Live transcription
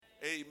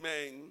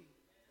Amen.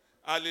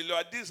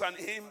 Hallelujah. This is an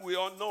hymn we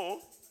all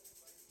know.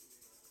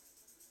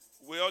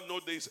 We all know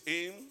this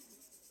hymn.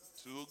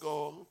 To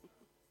God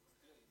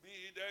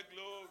be the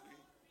glory.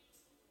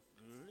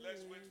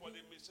 Let's wait for the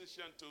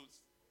musician to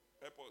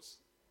help us.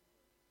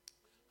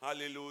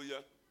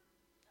 Hallelujah.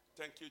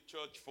 Thank you,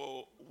 church,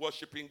 for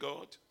worshiping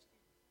God.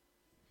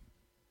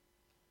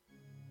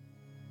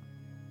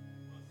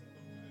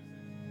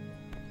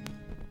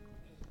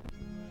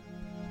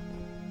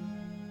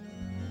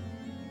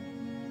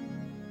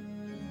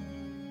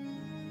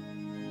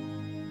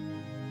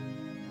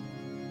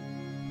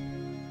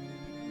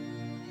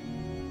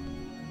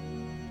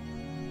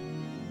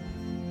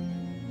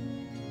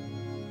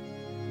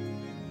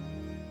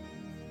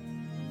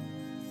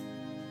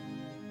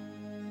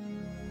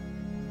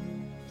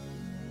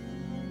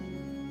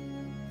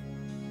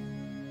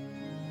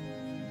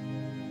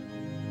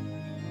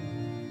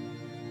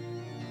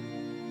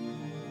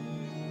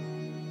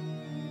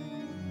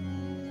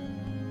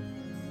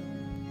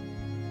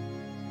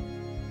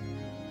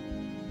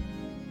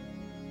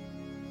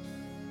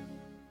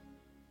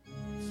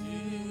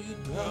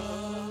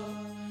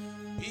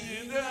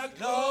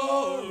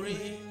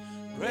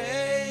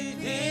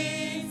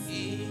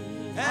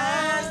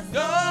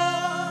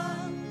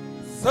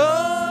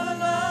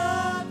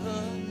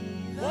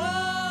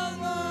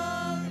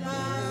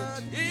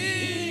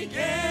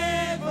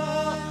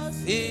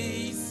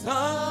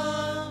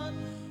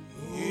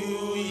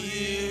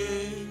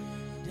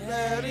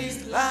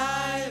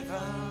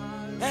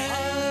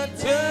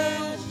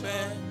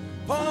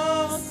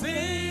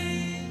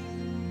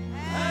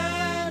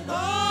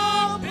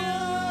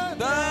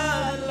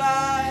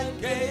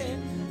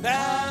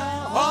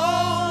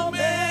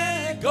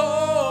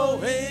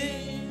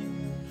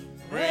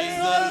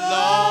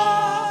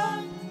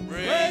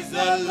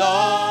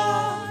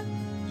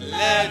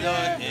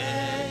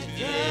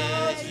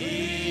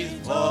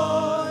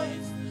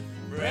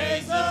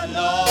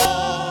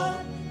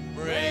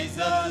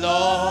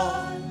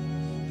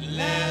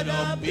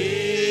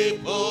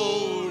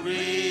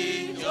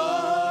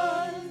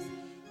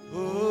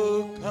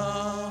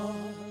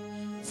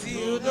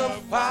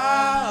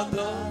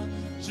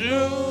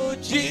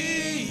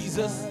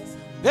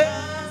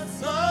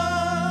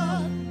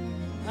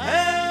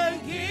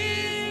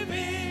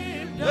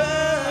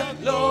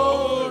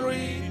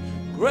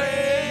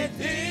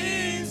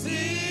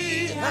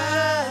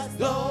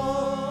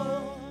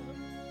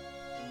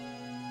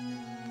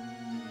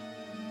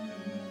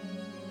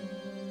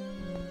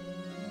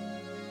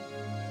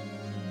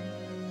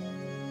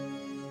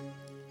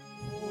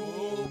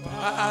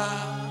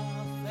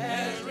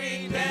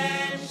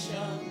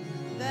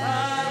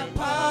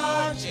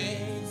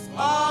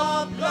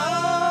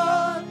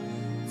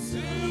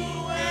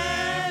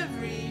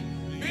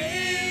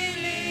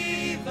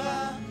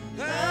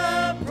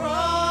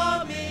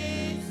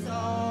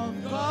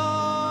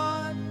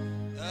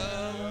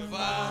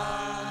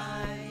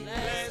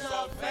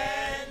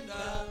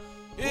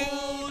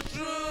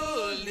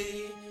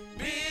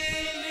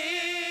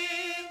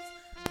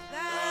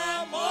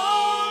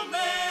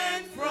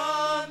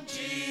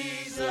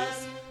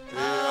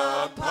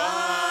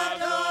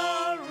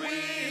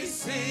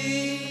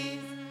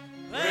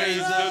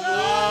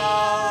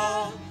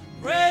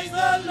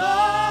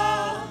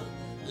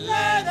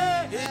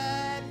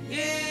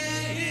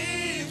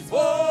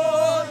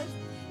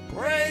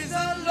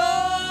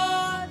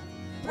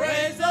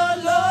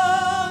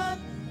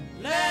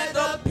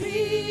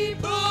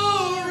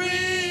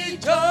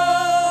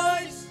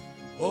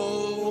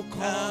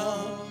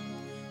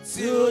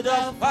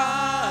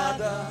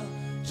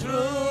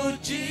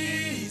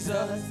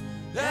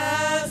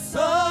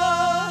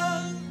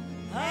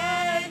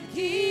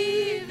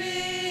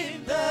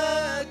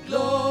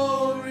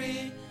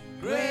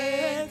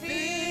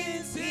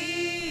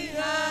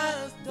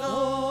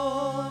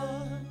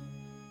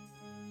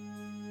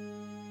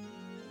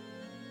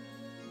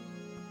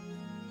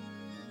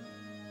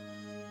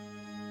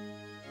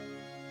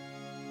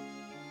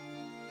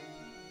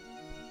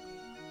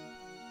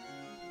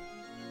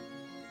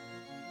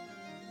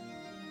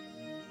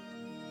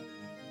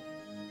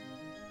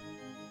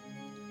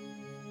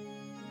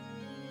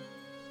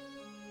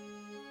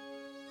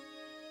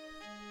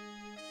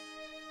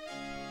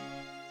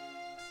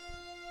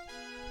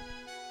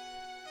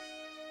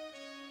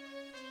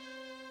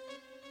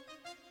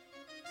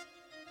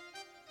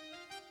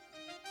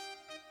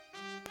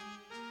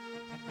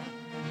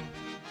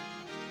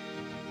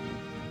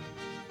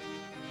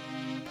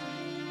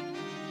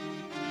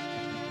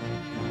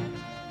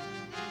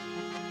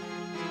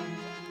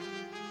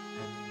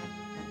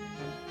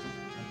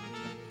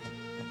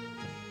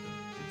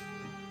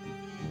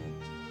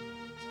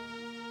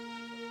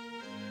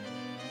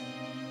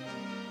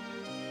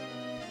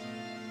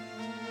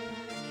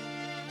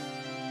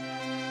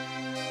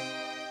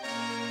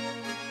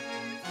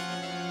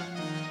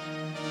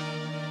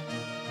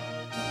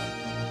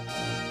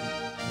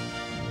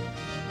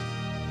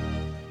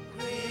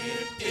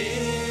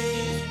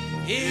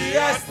 He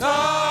has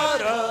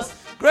taught us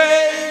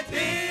great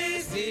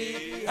things.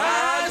 He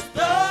has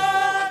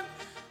done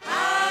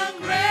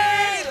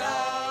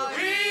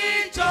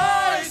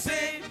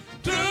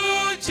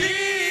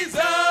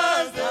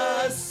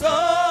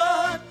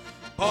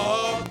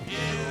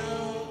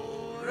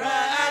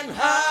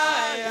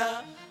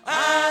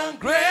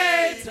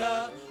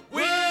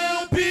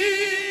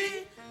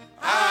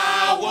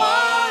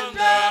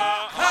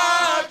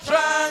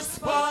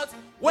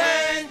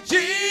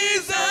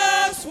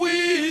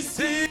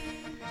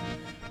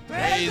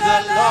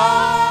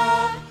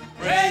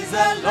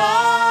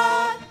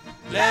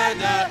Let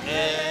the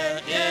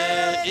air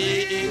hear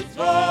his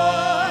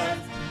voice.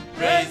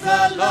 Praise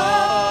the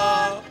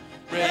Lord,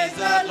 praise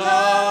the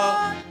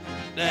Lord.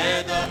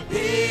 Let the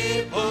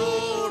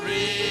people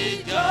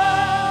rejoice.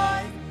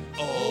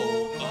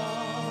 Oh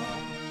God,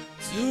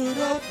 to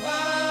the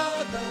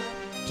Father,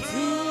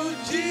 through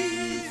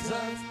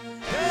Jesus,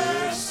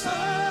 their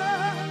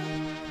Son,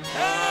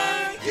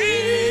 and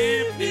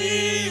give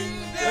him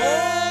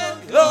the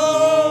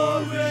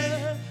glory.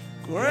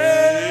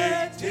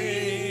 Great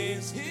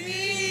things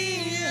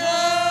he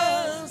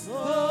has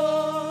done.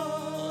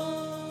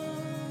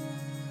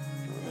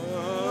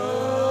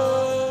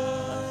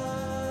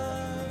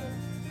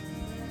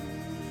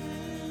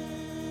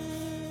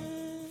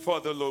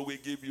 Father, Lord, we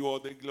give you all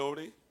the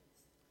glory.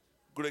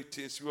 Great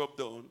things you have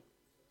done.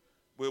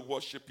 We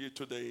worship you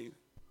today.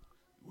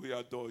 We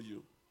adore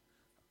you.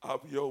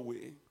 Have your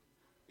way.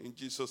 In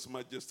Jesus'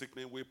 majestic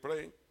name we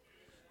pray.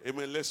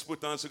 Amen. Let's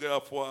put hands together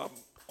for our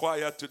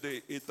choir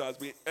today. It has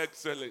been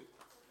excellent.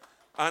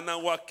 And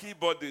our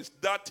keyboardist,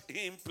 that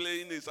hymn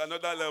playing is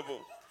another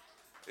level.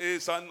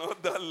 It's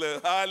another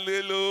level.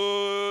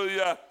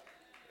 Hallelujah.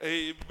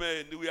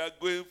 Amen. We are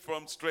going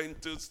from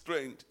strength to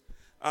strength.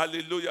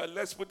 Hallelujah.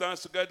 Let's put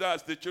hands together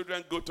as the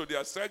children go to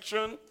their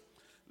section.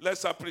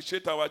 Let's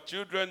appreciate our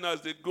children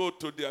as they go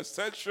to their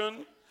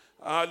section.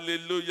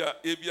 Hallelujah.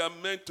 If you are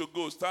meant to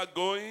go, start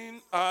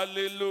going.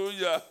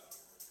 Hallelujah.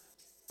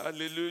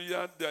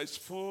 Hallelujah. There is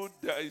food.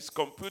 There is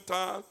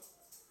computer.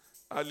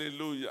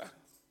 Hallelujah.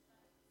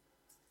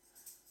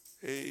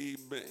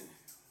 Amen.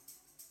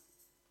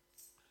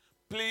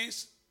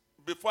 Please,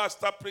 before I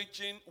start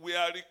preaching, we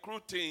are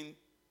recruiting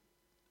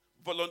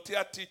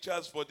volunteer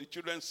teachers for the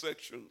children's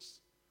sections.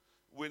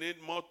 We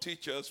need more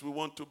teachers. We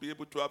want to be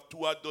able to have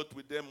 2 adults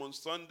with them on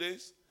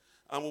Sundays.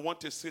 And we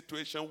want a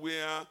situation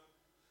where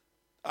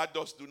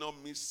adults do not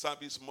miss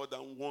service more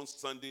than one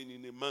Sunday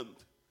in a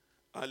month.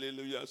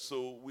 Hallelujah.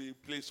 So we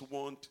please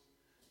want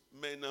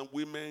men and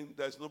women.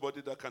 There's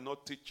nobody that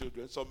cannot teach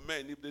children. So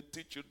men, if they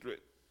teach children,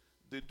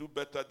 they do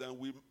better than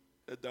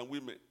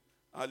women.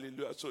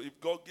 Hallelujah. So if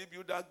God give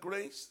you that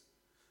grace,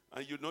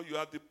 and you know you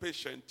have the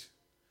patience,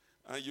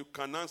 and you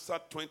can answer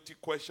 20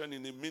 questions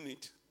in a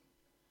minute,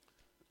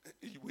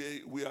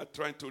 we are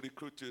trying to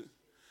recruit you.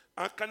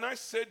 And can I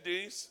say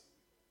this?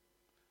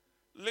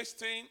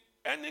 Listen,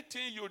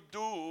 anything you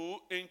do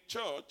in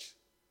church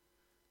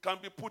can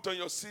be put on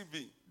your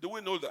CV. Do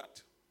we know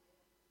that?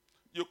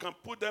 You can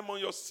put them on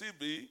your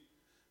CV,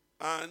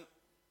 and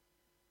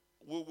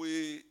we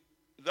will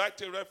write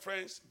a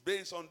reference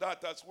based on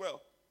that as well.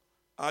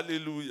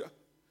 Hallelujah.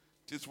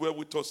 It is well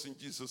with us in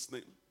Jesus'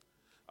 name.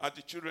 Are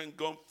the children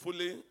gone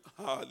fully?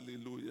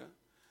 Hallelujah.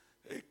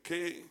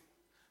 Okay.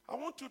 I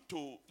want you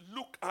to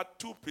look at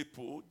 2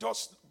 people.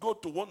 Just go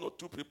to 1 or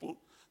 2 people.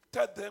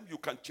 Tell them you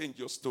can change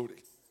your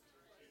story.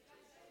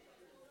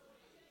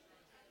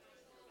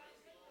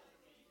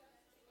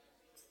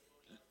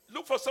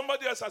 Look for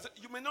somebody else and say,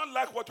 you may not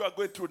like what you are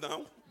going through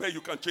now, but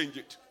you can change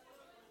it.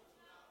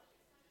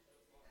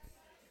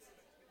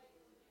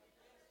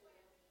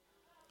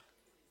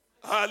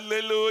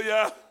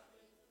 Hallelujah.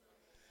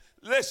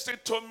 Listen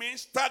to me.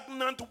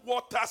 Stagnant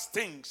water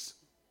stinks.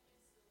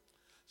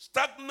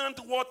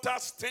 Stagnant water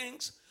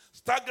stinks.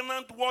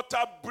 Stagnant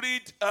water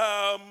breed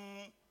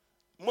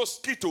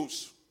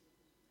mosquitoes.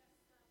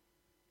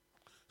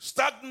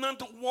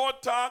 Stagnant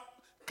water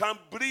can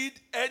breed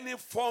any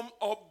form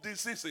of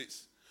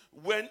diseases.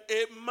 When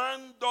a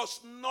man does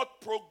not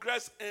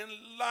progress in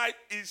life,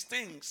 he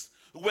stinks.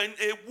 When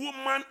a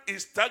woman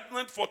is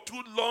stagnant for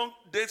too long,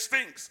 they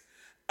stinks.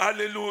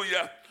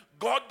 Hallelujah.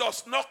 God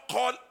does not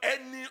call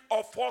any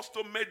of us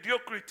to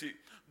mediocrity.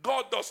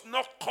 God does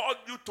not call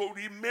you to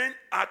remain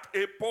at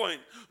a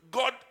point.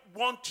 God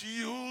wants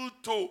you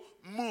to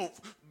move.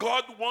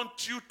 God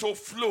wants you to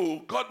flow.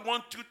 God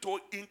wants you to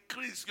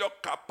increase your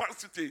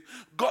capacity.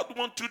 God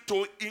wants you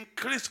to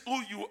increase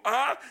who you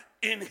are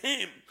in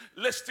Him.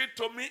 Listen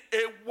to me.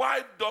 A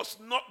wife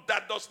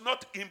that does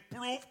not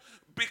improve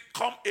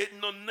become a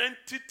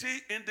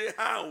non-entity in the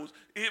house.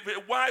 If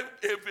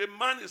a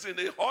man is in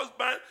a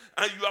husband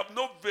and you have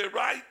no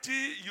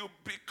variety, you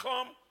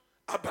become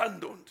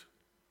abandoned.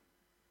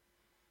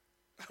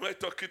 Am I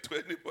talking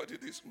to anybody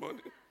this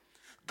morning?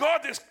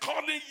 God is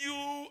calling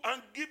you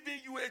and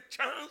giving you a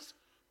chance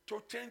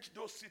to change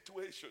those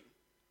situations.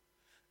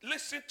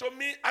 Listen to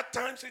me. At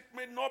times it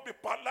may not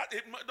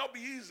be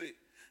easy.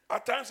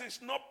 At times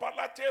it's not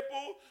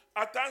palatable.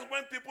 At times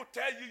when people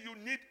tell you you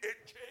need a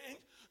change,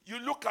 you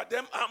look at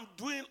them, I'm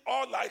doing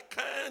all I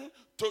can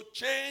to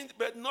change,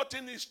 but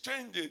nothing is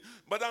changing.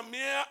 But I'm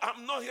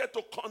not here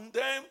to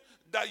condemn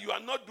that you are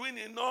not doing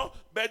enough,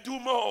 but do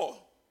more.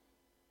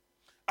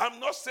 I'm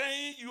not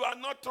saying you are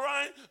not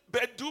trying,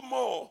 but do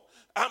more.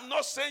 I'm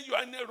not saying you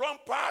are in the wrong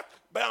path,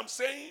 but I'm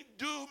saying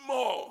do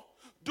more.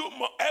 Do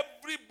more.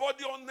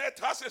 Everybody on earth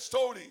has a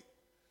story.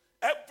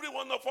 Every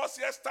one of us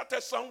here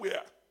started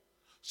somewhere.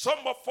 Some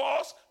of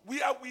us,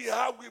 we've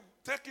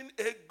taken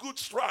a good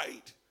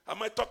stride.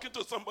 Am I talking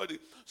to somebody?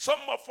 Some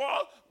of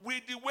us,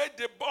 with the way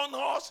they born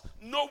us,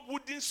 no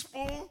wooden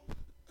spoon,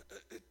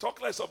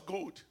 talk less of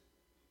gold.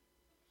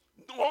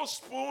 no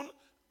spoon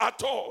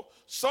at all.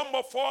 Some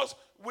of us,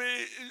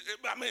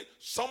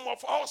 some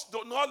of us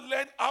do not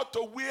learn how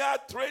to wear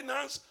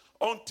trainers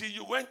until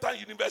you went to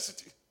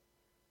university.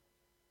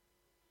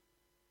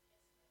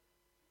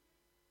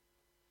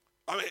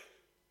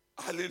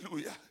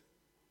 Hallelujah.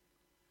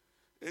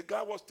 A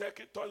guy was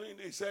telling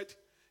me, he said,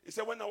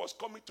 when I was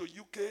coming to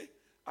UK,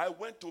 I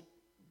went to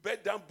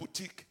Bed Down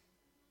Boutique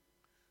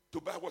to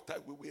buy what I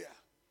will wear.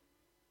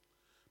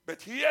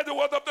 But hear the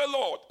word of the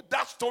Lord.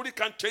 That story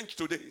can change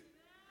today.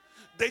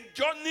 The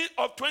journey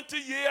of 20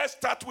 years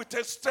starts with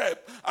a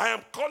step. I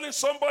am calling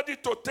somebody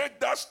to take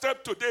that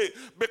step today,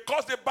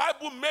 because the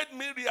Bible made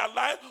me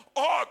realize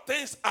all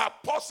things are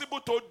possible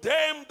to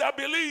them that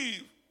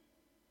believe.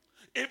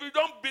 If you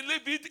don't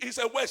believe it, it's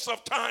a waste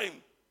of time.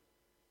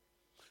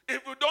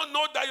 If you don't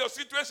know that your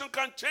situation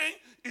can change,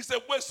 it's a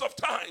waste of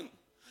time.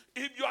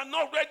 If you are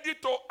not ready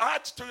to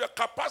add to your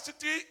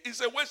capacity,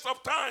 it's a waste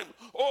of time.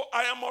 Oh,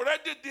 I am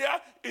already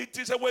there, it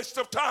is a waste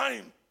of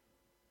time.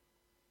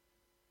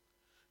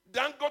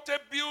 Dangote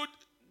built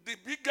the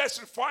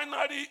biggest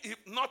refinery, if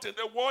not in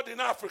the world, in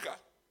Africa.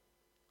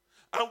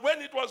 And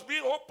when it was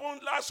being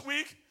opened last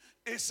week,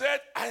 he said,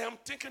 I am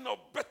thinking of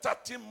better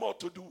thing more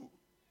to do.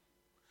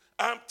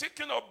 I'm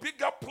thinking of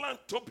bigger plan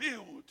to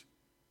build.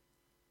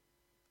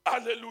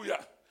 Hallelujah.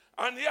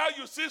 And here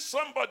you see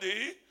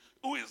somebody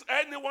who is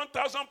earning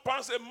 1,000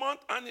 pounds a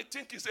month, and he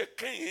thinks he's a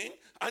king,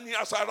 and he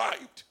has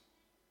arrived.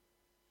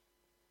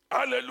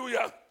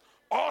 Hallelujah.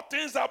 All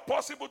things are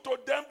possible to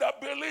them that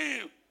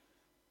believe.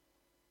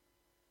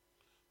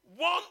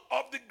 One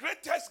of the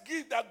greatest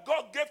gifts that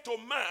God gave to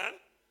man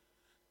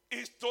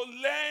is to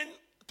learn,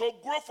 to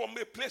grow from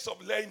a place of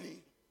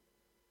learning.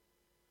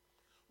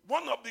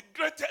 One of the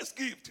greatest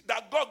gifts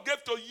that God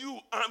gave to you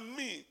and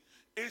me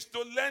is to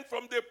learn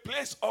from the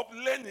place of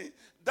learning.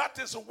 That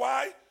is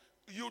why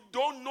you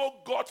don't know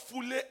God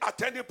fully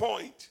at any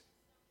point.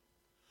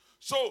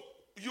 So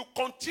you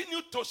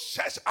continue to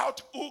search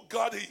out who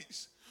God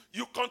is.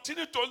 You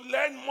continue to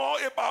learn more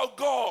about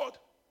God.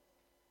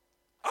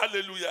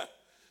 Hallelujah.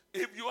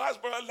 If you ask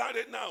Brother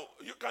Larry now,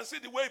 you can see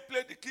the way he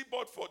played the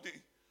keyboard for the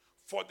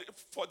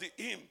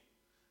hymn.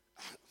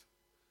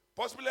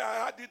 Possibly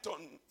I had it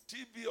on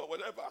TV or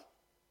whatever.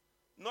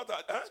 Not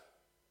that,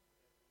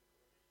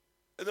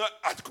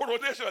 at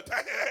coronation.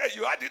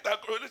 You had it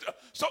at coronation.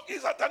 So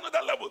he's at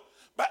another level.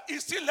 But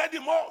he's still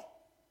learning more.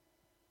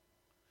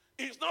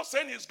 He's not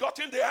saying he's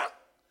gotten there.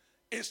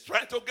 He's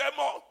trying to get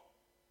more.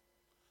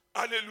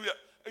 Hallelujah.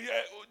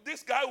 Yeah,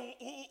 this guy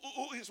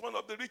who is one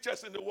of the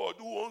richest in the world,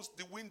 who owns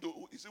the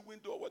window. Is it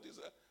window or what is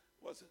that?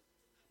 What's it?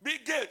 Bill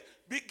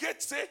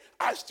Gates say,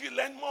 I still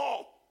learn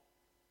more.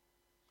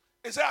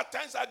 He said, at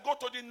times I go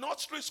to the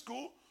nursery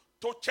school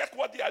to check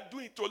what they are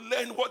doing, to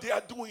learn what they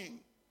are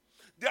doing.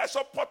 There's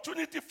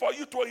opportunity for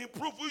you to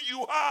improve who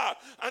you are.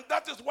 And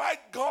that is why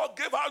God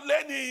gave out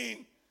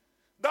learning.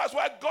 That's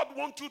why God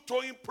wants you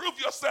to improve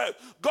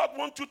yourself. God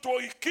wants you to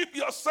equip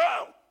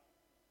yourself.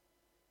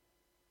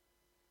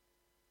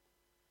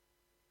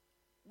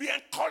 Be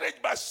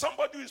encouraged by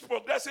somebody who is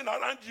progressing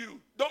around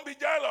you. Don't be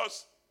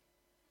jealous.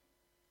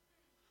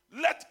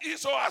 Let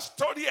his or her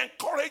story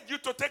encourage you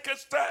to take a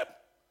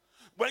step.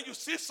 When you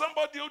see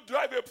somebody who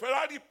drives a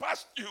Ferrari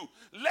past you,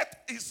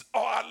 let his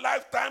or her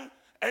lifetime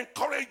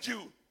encourage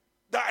you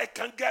that I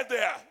can get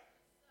there.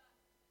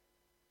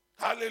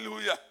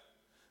 Hallelujah.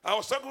 I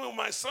was talking with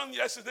my son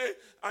yesterday,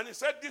 and he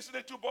said this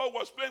little boy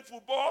was playing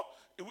football.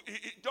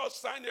 He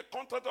just signed a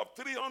contract of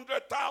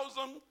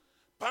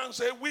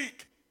 £300,000 a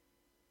week.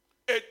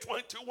 A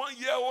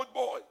 21-year-old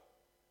boy.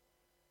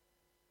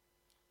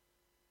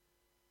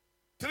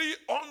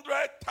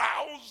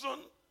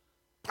 300,000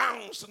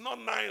 pounds, not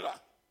naira,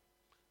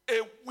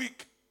 a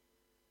week.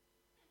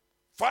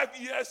 5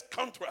 years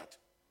contract.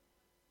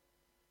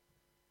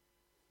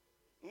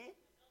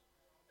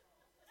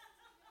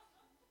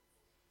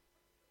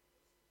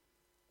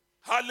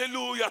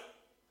 Hallelujah.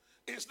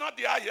 It's not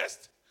the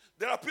highest.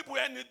 There are people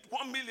earning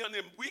 1 million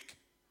a week.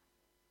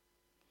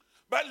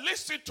 But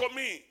listen to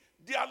me.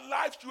 Their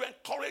lives to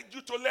encourage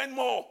you to learn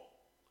more.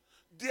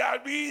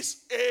 There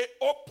is an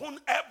open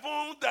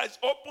heaven, there is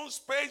open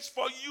space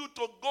for you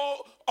to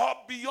go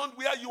up beyond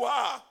where you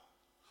are.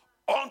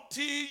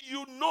 Until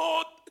you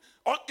know,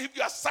 if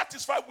you are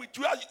satisfied with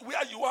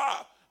where you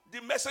are,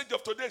 the message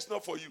of today is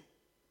not for you.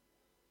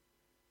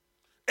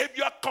 If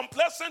you are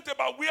complacent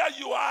about where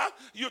you are,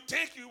 you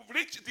think you've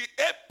reached the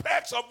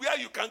apex of where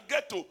you can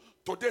get to,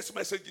 today's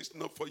message is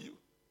not for you.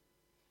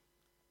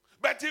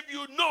 But if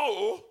you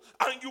know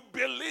and you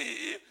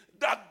believe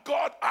that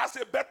God has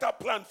a better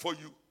plan for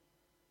you,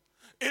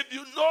 if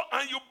you know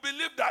and you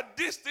believe that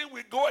this thing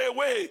will go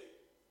away,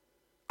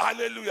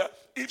 hallelujah,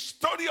 if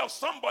story of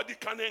somebody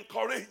can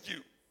encourage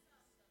you.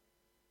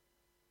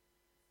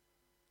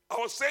 I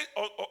was saying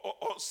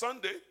on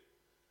Sunday,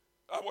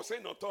 I was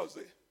saying on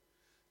Thursday,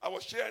 I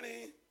was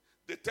sharing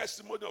the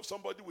testimony of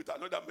somebody with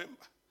another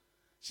member.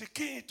 She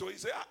came into it, he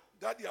said,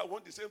 Daddy, I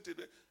want the same thing.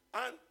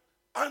 And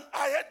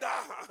I heard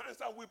her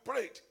hands and we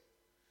prayed.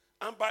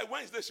 And by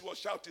Wednesday, she was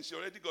shouting. She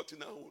already got in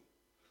her own.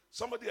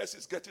 Somebody else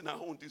is getting her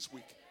own this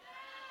week.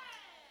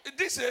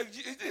 This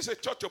is a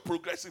church, a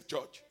progressive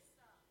church.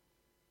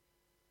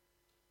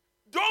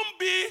 Don't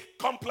be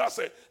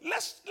complacent.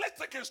 Let's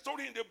take a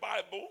story in the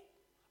Bible.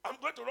 I'm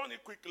going to run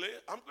it quickly.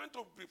 I'm going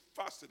to be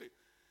fast today.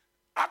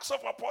 Acts of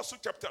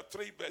Apostles chapter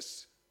 3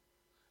 verse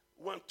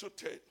 1 to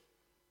 10.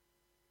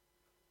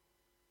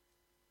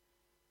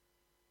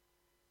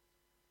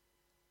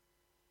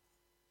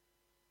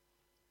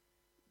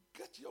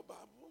 Get your Bible.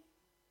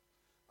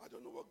 I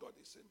don't know what God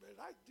is saying, but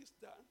write this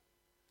down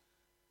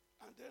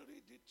and then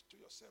read it to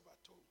yourself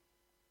at home.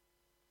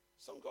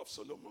 Song of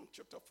Solomon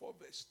chapter 4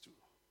 verse 2.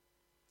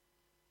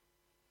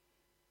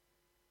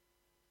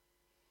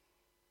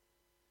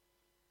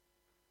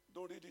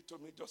 Don't read it to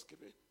me, just give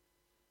it.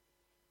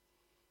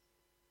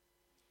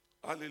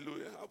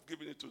 Hallelujah. I've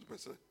given it to the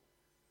person.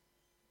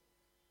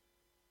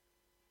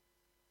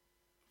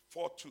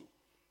 4:2.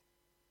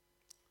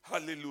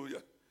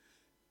 Hallelujah.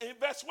 In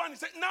verse 1, he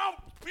said, now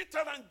Peter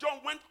and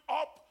John went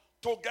up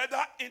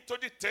together into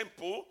the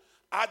temple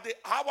at the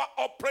hour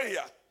of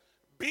prayer,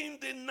 being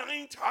the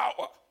 9th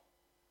hour.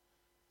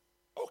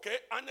 Okay,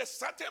 and a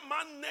certain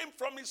man named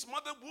from his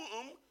mother's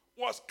womb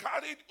was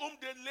carried, whom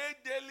they laid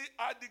daily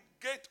at the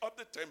gate of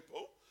the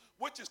temple,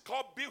 which is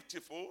called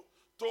Beautiful,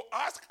 to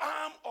ask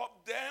alms of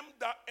them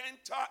that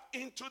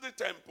enter into the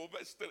temple.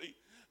 Verse 3.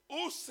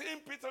 Who seeing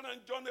Peter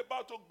and John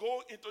about to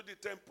go into the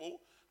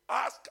temple,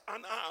 asked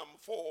an alms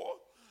for,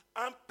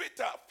 and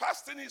Peter,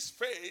 fastening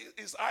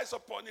his eyes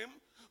upon him,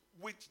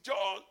 which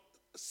John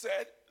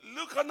said,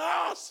 look on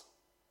us.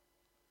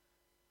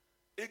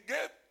 He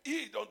gave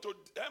heed unto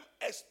them,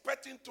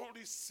 expecting to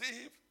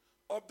receive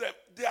of them.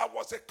 There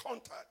was a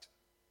contact.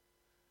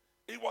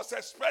 He was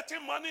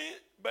expecting money,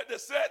 but they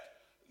said,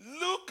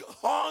 look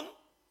on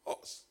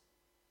us.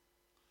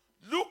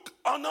 Look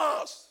on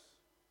us.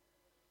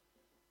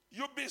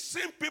 You'll be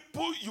seeing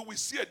people, you will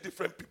see a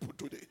different people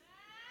today.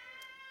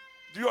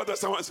 Do you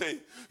understand what I'm saying?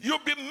 You'll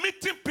be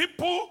meeting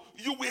people,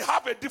 you will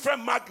have a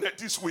different magnet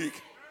this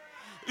week.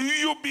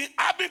 You'll be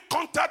having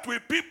contact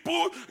with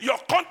people, your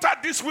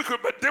contact this week will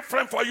be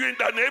different for you in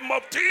the name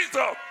of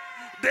Jesus.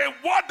 The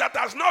word that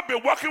has not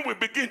been working will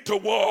begin to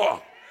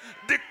work.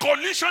 The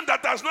coalition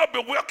that has not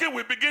been working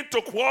will begin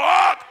to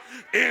work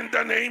in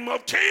the name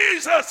of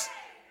Jesus.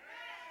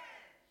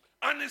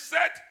 And he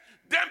said,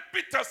 then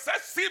Peter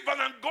said, silver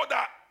and gold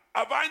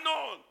have I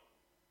none,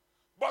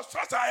 but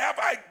such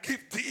I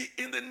give thee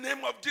in the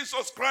name of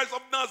Jesus Christ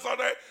of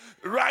Nazareth.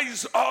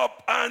 Rise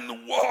up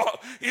and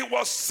walk. He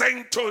was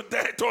saying to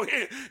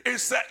him, he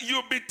said,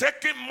 you'll be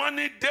taking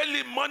money,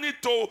 daily money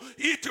to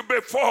eat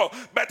before,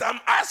 but I'm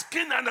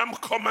asking and I'm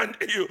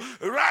commanding you,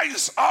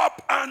 rise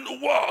up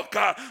and walk.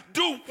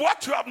 Do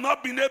what you have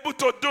not been able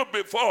to do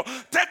before.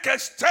 Take a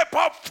step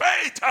of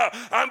faith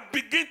and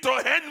begin to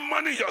earn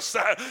money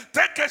yourself.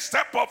 Take a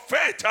step of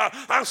faith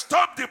and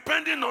stop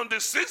depending on the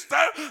system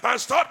and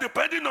stop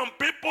depending on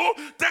people.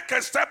 Take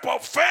a step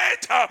of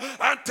faith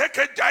and take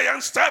a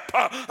giant step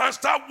and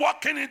start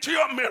walking into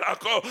your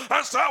miracle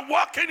and start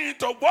walking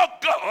into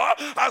what God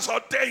has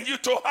ordained you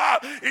to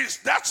have. Is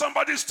that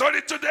somebody's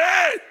story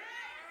today?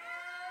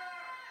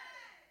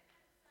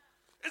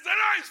 He said,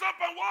 rise up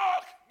and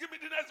walk. Give me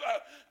the next one.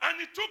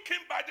 And he took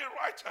him by the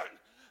right hand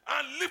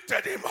and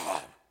lifted him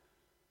up.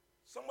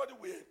 Somebody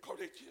will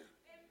encourage you.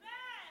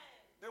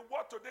 Amen. The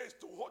word today is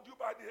to hold you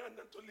by the hand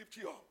and to lift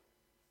you up.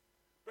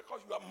 Because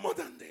you are more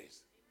than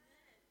this.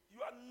 You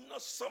are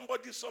not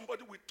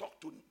somebody will talk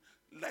to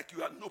like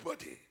you are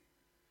nobody.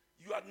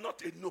 You are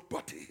not a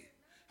nobody.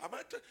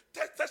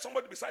 Tell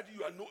somebody beside you,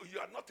 you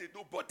are not a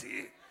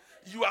nobody.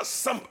 You are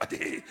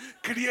somebody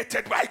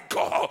created by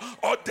God,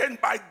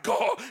 ordained by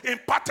God,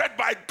 imparted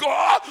by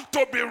God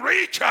to be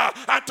richer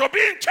and to be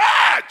in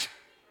charge.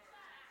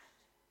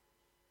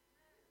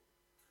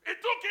 He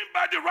took him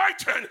by the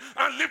right hand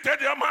and lifted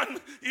him,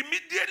 and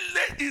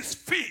immediately his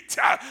feet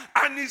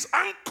and his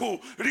ankle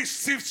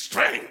received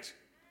strength.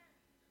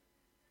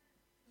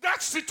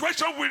 That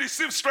situation will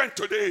receive strength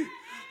today.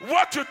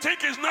 What you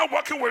think is not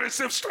working will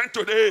receive strength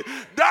today.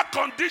 That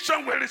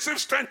condition will receive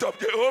strength of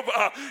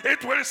Jehovah.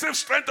 It will receive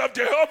strength of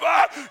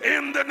Jehovah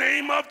in the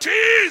name of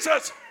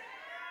Jesus.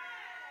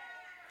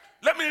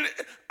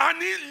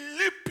 And he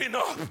leaping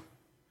up,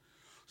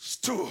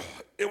 stood.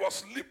 He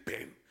was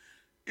leaping.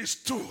 He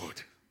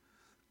stood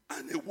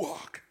and he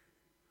walked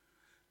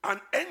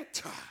and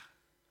entered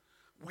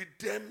with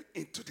them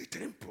into the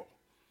temple.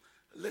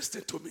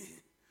 Listen to me.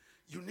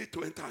 You need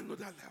to enter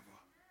another level.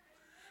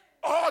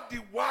 All the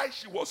while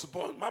she was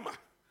born, mama,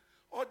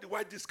 all the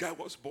while this guy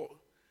was born,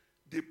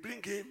 they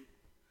bring him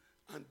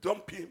and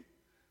dump him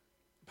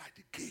by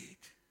the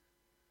gate.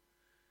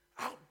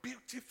 How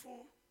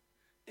beautiful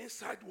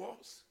inside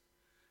was,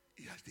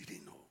 he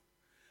didn't know.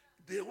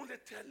 They only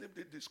tell him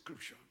the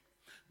description.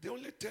 They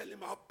only tell him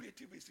how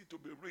beautiful it is to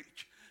be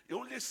rich. They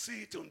only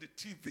see it on the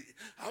TV,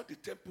 how the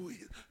temple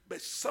is.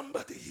 But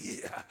somebody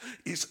here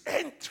is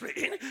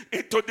entering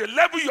into the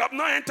level you have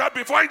not entered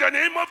before in the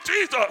name of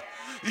Jesus.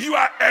 You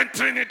are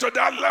entering into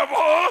that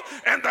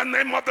level in the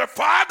name of the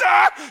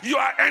Father. You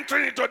are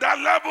entering into that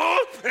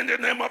level in the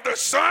name of the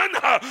Son.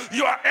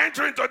 You are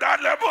entering into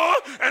that level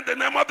in the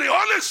name of the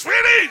Holy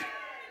Spirit.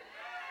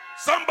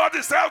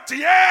 Somebody shout,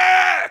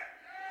 yeah.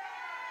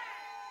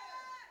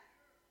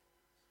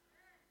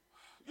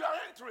 You are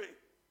entering.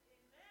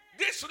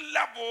 This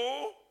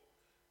level,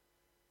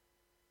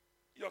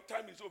 your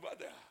time is over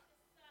there.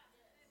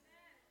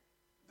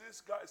 This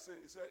guy said,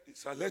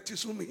 it's a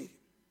letisumi.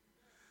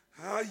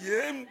 I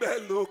am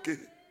beloke.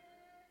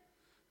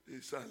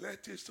 It's a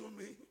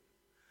letisumi.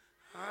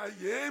 I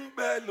am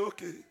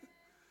beloke.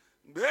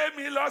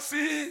 Baby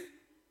lossy.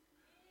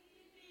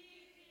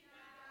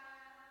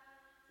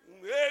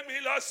 Baby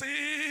lossy.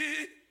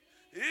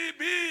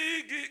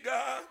 Ibi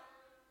giga.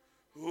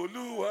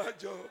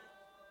 Oluwajo.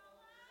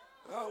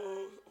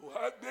 Oh,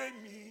 what they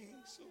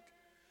means.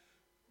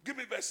 Give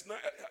me verse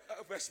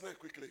 9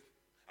 quickly.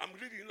 I'm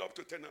reading up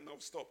to 10 and I'll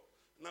stop.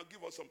 Now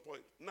give us some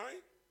point. 9.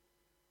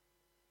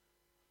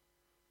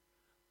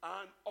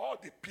 And all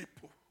the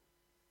people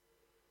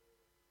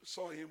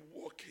saw him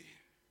walking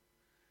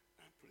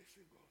and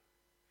praising God.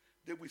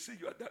 They will see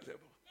you at that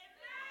level.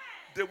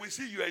 They will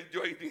see you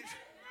enjoying it.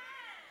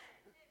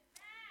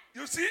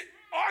 You see,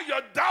 all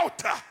your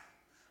doubter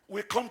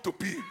will come to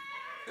be.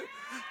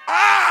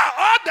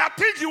 All that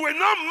things you will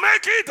not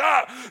make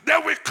it, they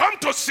will come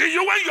to see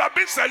you when you are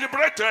being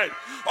celebrated.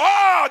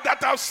 All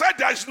that I've said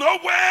there is no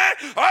way,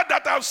 all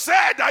that I've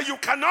said that you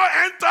cannot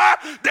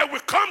enter, they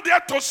will come there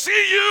to see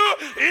you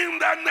in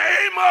the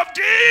name of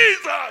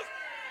Jesus.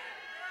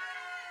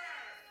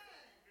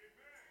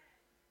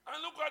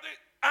 And look at it.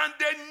 And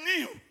they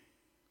knew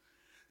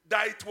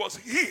that it was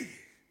he.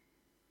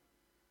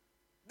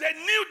 They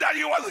knew that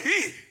it was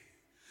he.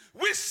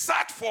 We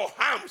sat for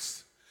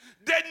hams.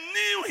 They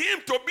knew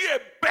him to be a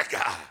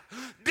beggar.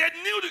 They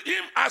knew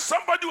him as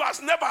somebody who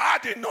has never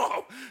had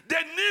enough.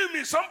 They knew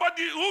him as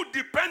somebody who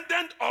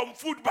depended on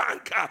food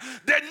bank.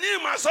 They knew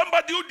him as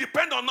somebody who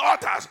depended on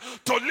others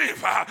to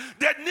live.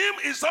 They knew him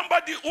as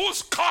somebody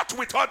who's caught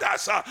with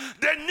others.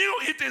 They knew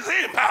it is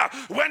him.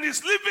 When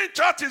he's leaving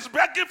church, he's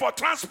begging for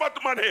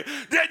transport money.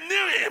 They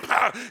knew him.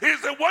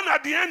 He's the one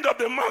at the end of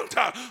the month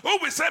who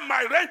will say,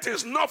 my rent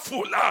is not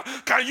full.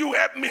 Can you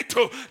help me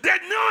too? They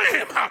knew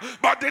him.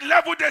 But the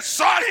level they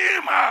saw him,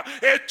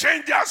 a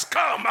change has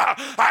come.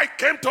 I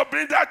came to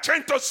bring that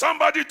change to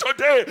somebody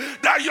today,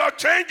 that your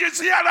change is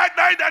here right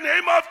now in the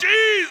name of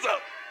Jesus.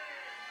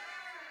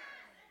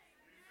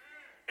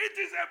 It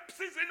is a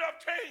season of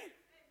change.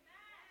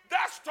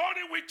 That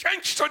story will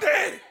change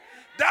today.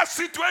 That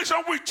situation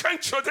will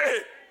change today.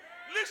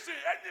 Listen,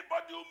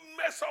 anybody who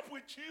mess up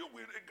with you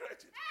will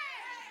regret it.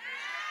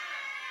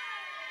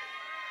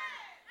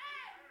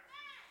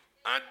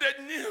 And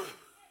they knew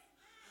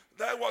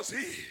that was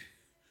he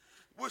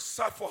who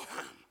sat for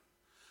him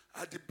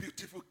at the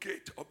beautiful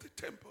gate of the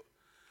temple.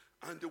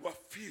 And they were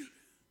filled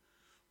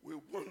with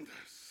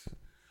wonders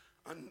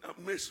and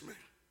amazement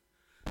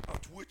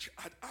at which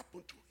had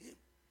happened to him.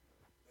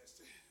 Let's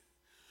say,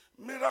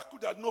 miracle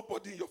that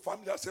nobody in your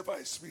family has ever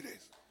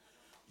experienced.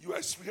 You are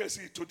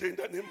experiencing it today in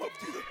the name of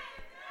Jesus.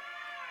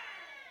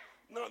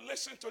 Now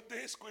listen to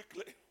this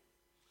quickly.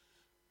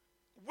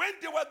 When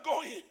they were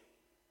going,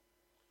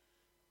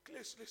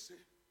 please listen,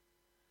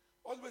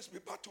 always be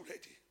battle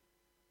ready.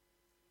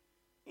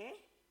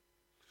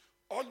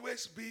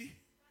 Always be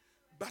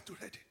battle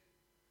ready.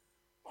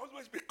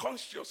 Always be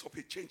conscious of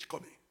a change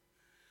coming.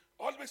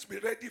 Always be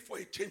ready for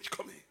a change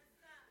coming.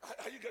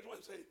 Are you getting what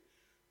I'm saying?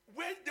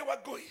 When they were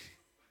going,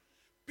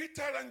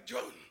 Peter and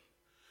John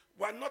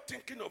were not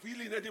thinking of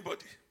healing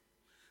anybody.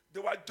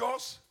 They were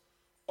just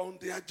on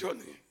their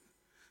journey.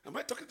 Am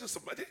I talking to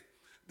somebody?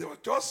 They were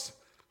just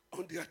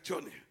on their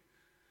journey.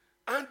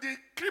 And the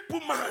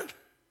crippled man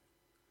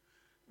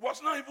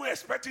was not even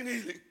expecting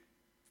healing,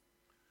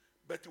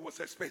 but he was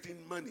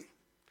expecting money.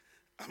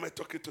 Am I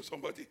talking to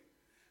somebody?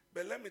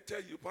 But let me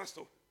tell you,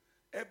 Pastor,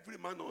 every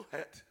man on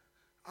earth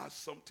has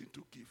something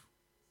to give.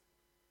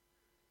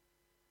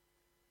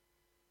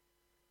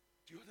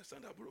 Do you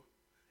understand that, bro?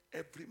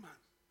 Every man,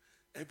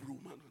 every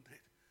woman on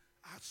earth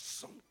has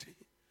something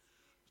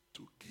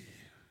to give.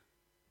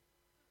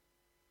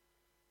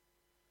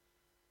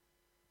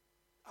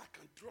 I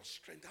can draw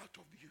strength out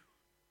of you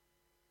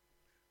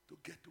to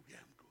get to where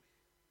I'm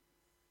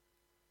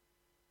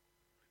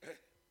going.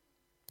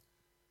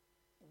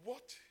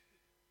 What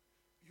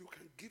you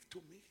can give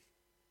to me,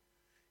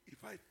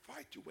 if I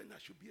fight you when I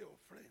should be your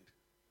friend,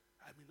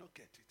 I may not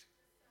get it.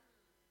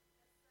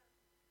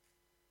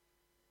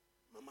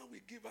 Mama will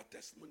give her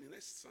testimony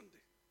next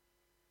Sunday.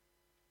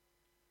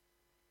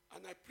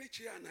 And I preach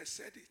here and I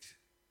said it.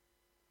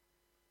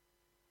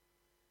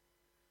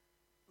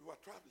 We were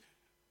traveling.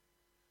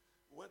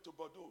 We went to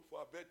Bordeaux for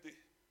her birthday.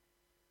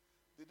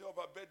 The day of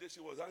her birthday,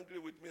 she was angry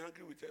with me,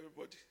 angry with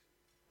everybody.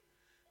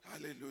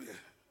 Hallelujah.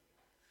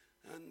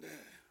 And,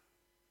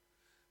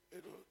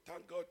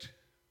 thank God,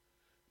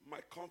 my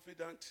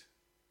confidant,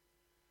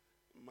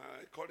 my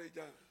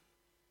encourager,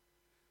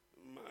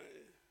 my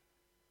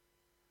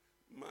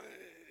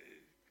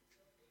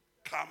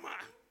karma.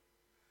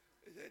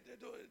 He said,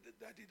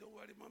 Daddy, don't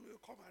worry, Mommy will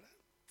come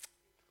around.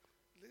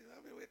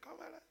 Mommy will come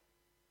around.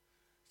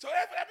 So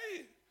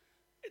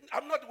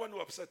I'm not the one who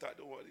upset her.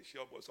 Don't worry, she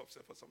was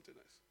upset for something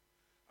else.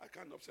 I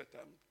can't upset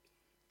her.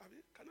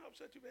 Can I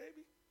upset you,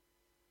 baby?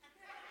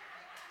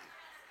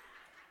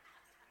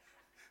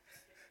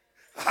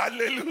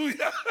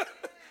 Hallelujah.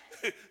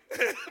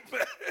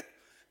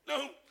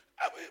 No,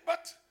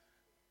 but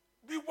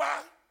we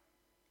were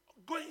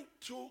going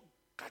to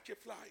catch a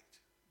flight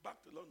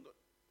back to London.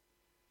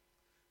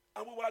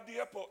 And we were at the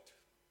airport.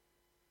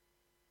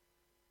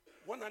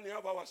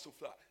 1.5 hours to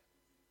fly.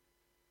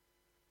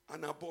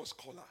 And our boss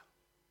called her.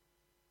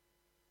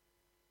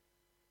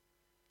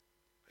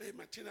 Hey,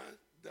 Martina,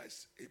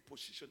 there's a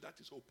position that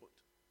is opened.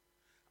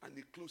 And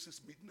it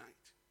closes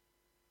midnight.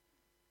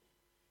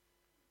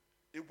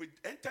 If we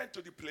enter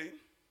into the plane,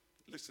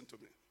 listen to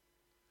me.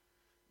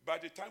 By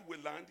the time we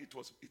land, it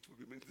will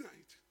be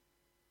midnight.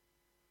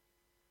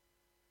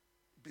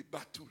 Be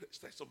battered.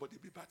 Somebody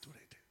be battered.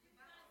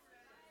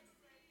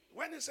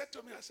 When he said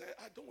to me, I said,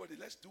 don't worry,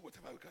 let's do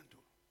whatever we can do.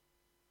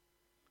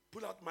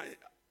 Pull out my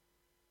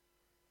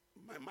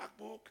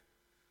MacBook,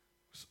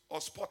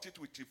 or spot it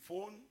with the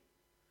phone,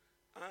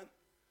 and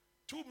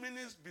 2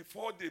 minutes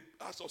before they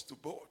asked us to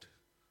board,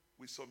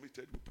 we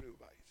submitted, we prayed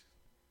over it.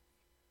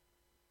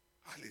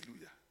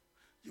 Hallelujah.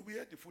 You will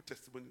hear the full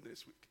testimony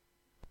next week.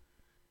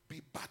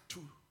 Be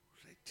battle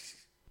ready.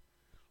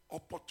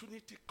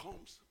 Opportunity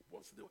comes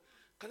once in a while.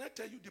 Can I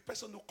tell you, the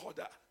person who called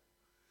her,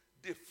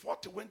 they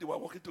fought when they were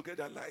working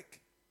together like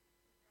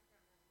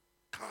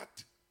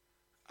cat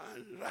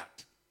and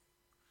rat.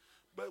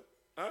 But,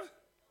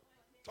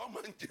 Tom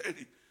and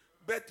Jerry.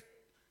 But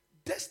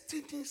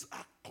destinies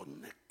are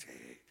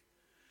connected.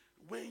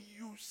 When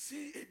you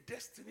see a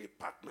destiny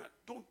partner,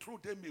 don't throw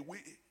them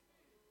away.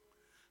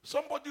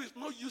 Somebody who is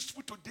not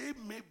useful today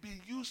may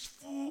be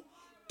useful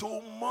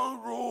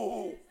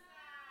tomorrow.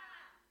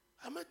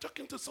 Am I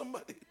talking to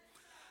somebody?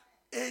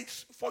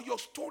 It's for your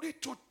story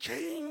to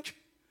change,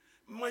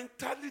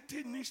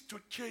 mentality needs to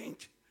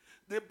change.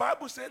 The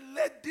Bible says,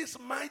 let this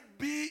mind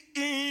be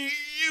in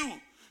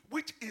you,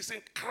 which is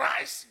in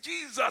Christ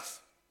Jesus.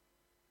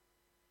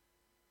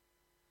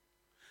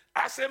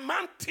 As a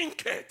man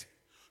thinketh,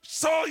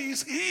 so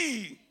is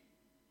he.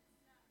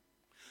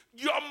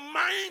 Your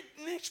mind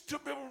needs to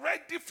be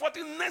ready for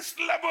the next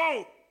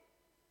level.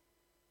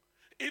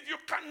 If you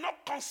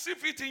cannot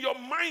conceive it in your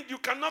mind, you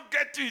cannot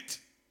get it.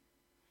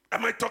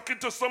 Am I talking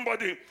to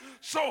somebody?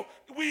 So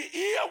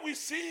we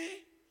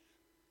see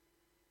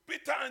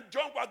Peter and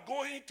John were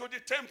going to the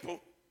temple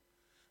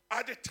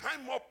at the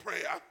time of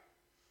prayer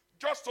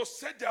just to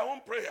say their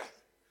own prayer.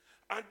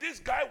 And this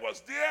guy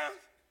was there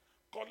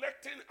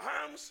collecting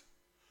alms.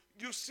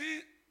 You see,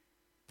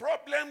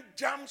 problem,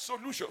 jam,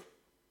 solution.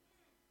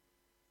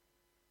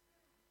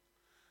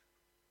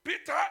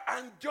 Peter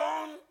and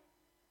John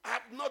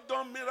have not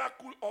done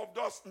miracle of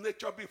this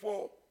nature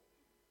before.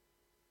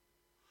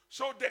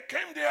 So they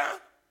came there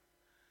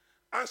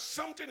and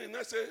something in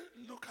there said,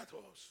 look at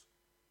us.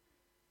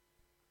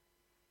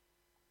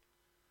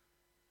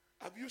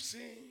 Have you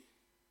seen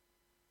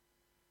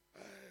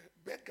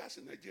beggars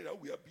in Nigeria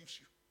who abuse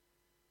you?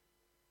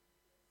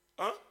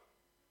 Huh?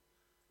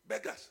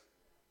 Beggars.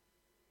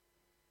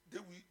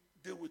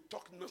 They will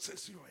talk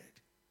nonsense in your head.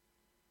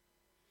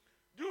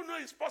 Do you know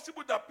it's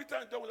possible that Peter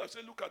and John will have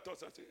said, look at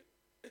us and say,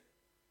 hey,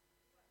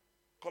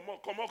 come on.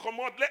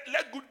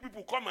 Let good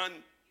people come and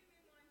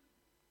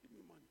give me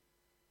money.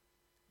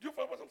 Do you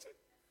follow what I'm saying?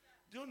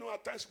 Do you know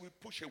at times we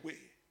push away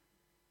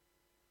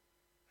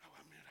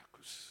our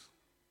miracles?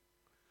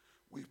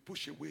 We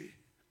push away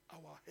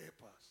our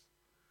helpers.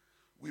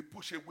 We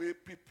push away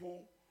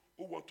people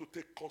who want to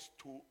take us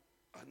to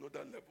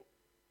another level.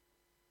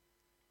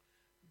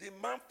 The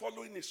man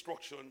following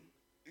instruction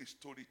is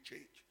story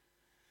change.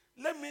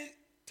 Let me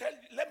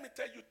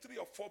tell you 3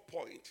 or 4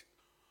 points.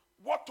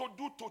 What to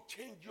do to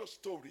change your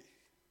story.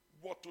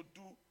 What to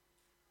do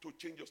to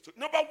change your story.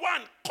 Number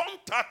 1,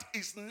 contact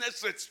is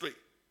necessary.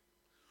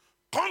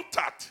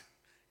 Contact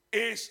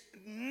is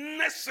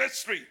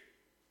necessary.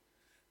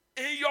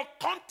 In your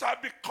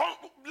contact, be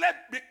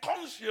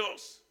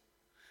conscious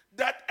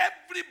that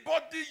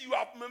everybody you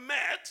have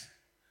met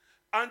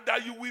and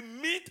that you will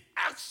meet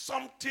has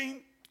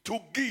something to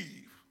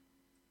give.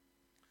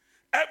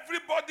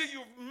 Everybody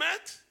you've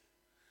met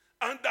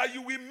and that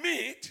you will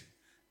meet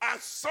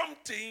has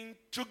something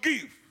to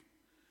give.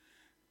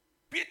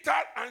 Peter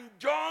and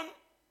John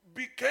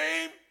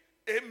became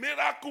a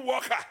miracle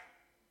worker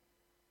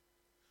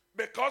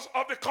because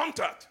of the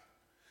contact.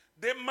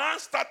 The man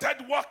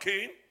started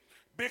working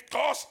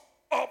because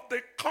of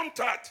the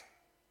contact.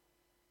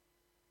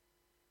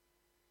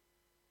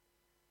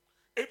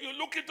 If you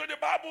look into the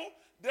Bible,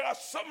 there are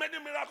so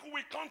many miracles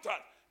with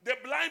contact. The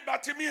blind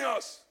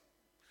Bartimaeus,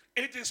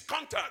 it is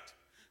contact.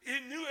 He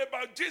knew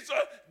about Jesus.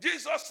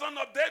 Jesus, son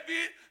of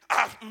David,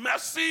 have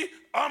mercy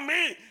on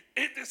me.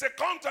 It is a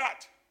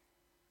contact.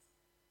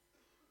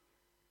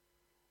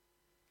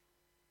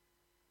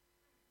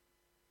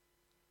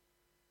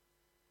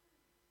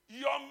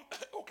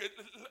 Okay,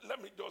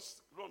 let me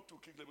just run too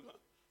quickly.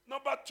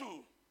 Number 2,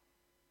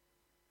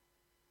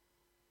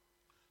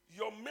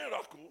 your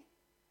miracle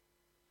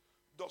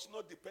does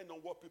not depend on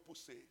what people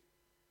say.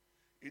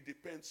 It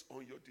depends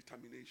on your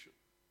determination.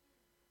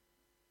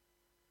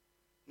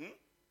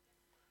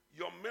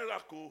 Your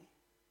miracle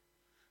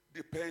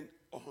depends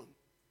on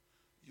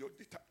your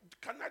determination.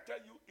 Can I tell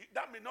you,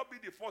 that may not be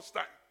the first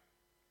time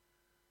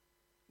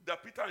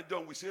that Peter and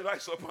John will say,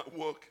 rise up and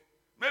walk.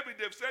 Maybe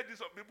they've said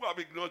this, people have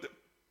ignored them.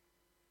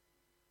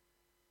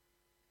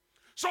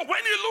 So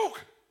when he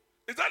look,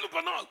 is that look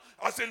or not?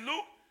 As he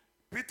look,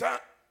 Peter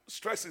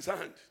stretched his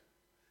hand.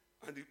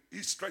 And he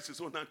stretched his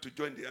own hand to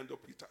join the hand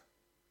of Peter.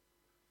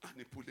 And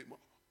he pulled him up.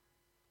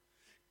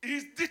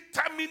 His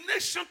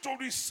determination to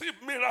receive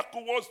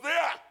miracle was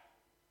there.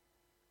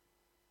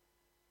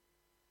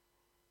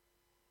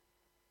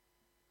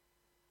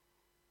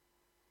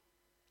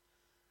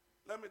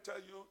 Let me tell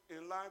you,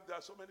 in life, there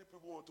are so many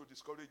people who want to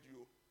discourage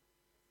you.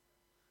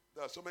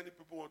 There are so many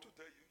people who want to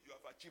tell you, you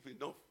have achieved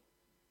enough.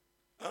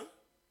 Huh?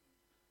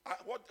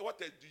 What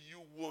else do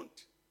you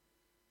want?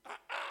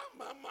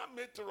 Mama,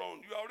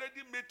 matron, you are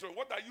already matron.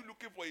 What are you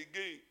looking for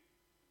again?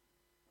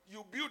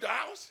 You build a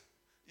house,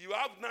 you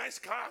have nice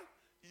car,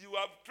 you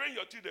have trained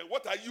your children.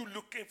 What are you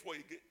looking for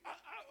again?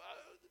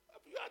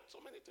 Have you had so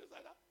many things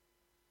like that?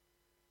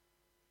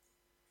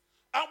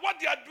 And what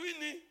they are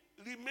doing is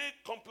remain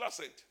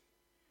complacent.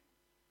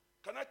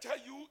 Can I tell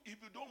you,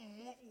 if you don't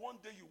move, one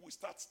day you will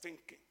start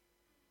stinking.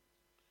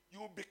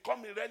 You will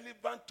become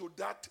irrelevant to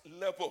that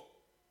level.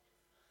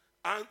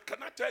 And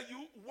can I tell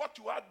you, what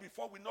you had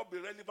before will not be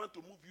relevant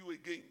to move you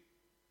again.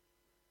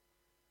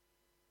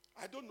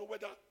 I don't know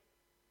whether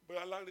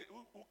Brother Larry,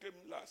 who came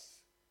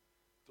last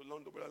to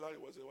London, Brother Larry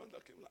was the one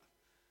that came last.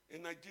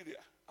 In Nigeria,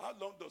 how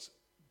long does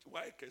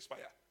WAEC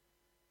expire?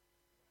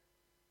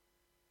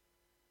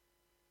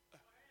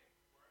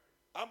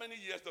 How many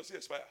years does it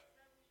expire?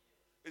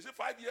 Is it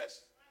 5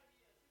 years?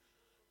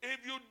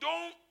 If you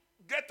don't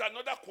get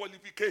another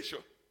qualification,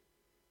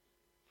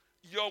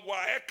 your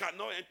WAEC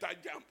cannot enter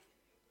JAMB.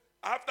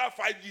 After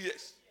 5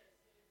 years.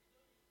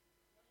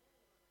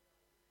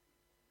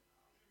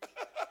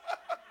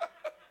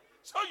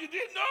 So you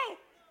didn't know?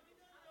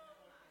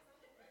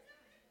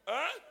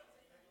 Huh?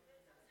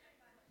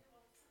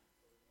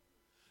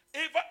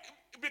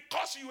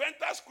 Because you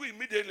enter school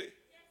immediately,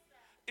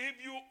 if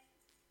you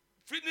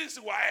finish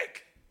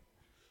WAEC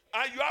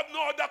and you have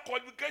no other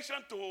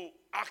qualification to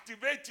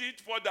activate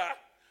it further,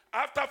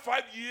 after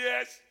 5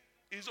 years,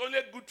 it's only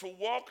good to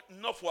work,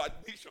 not for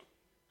admission.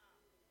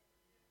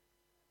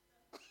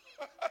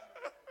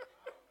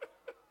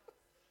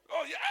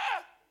 Oh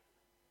yeah.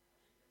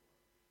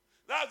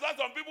 That's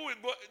some people will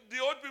go, the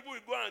old people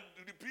will go and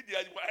repeat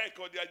their WAEC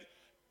or their,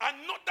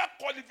 another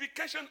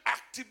qualification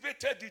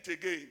activated it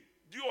again.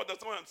 Do you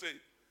understand what I'm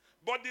saying?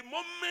 But the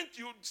moment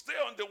you stay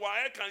on the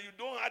WAEC and you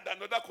don't add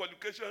another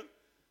qualification,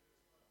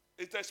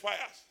 it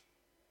expires.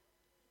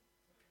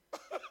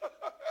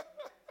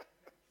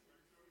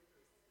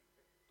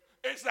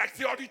 It's like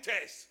theory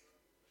test.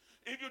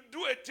 If you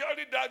do a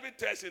theory driving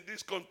test in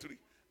this country,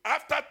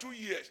 after 2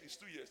 years, it's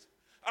 2 years.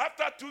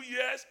 After 2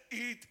 years,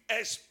 it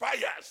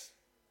expires.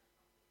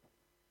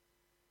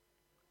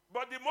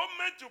 But the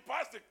moment you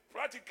pass the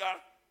practical,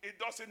 it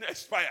doesn't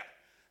expire.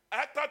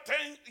 After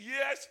 10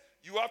 years,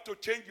 you have to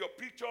change your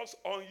pictures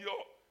on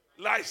your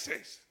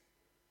license.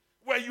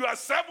 When you are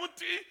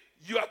 70,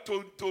 you have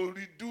to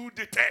redo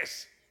the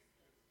test.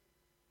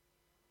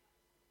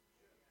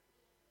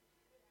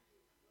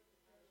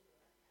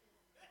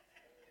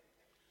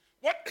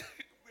 What do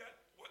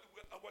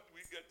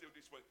we get to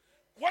this point?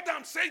 What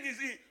I'm saying is,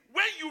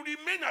 when you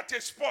remain at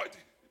a spot,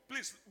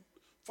 please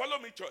follow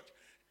me, church.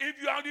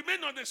 If you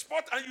remain on the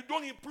spot and you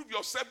don't improve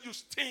yourself, you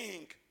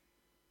stink.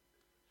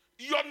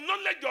 Your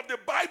knowledge of the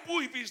Bible,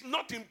 if it's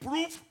not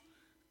improved,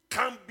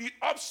 can be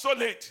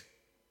obsolete.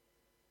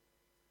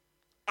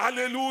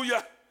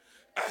 Hallelujah.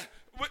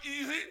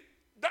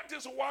 That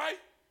is why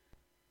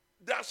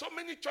there are so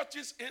many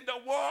churches in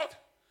the world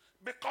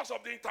because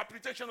of the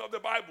interpretation of the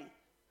Bible.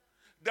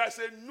 There's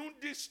a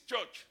nudist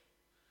church.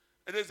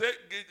 And they say,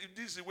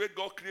 this is the way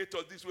God created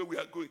us, this way we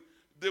are going.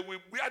 They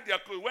will wear their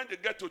clothes. When they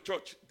get to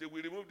church, they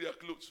will remove their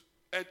clothes.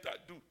 Enter,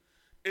 do.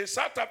 In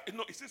South Africa,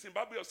 no, it's in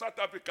Zimbabwe or South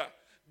Africa,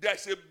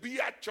 there's a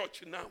beer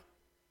church now.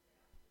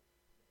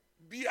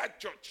 Beer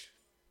church.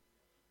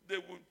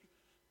 The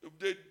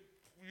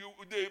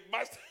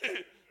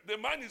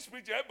man is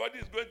preaching, everybody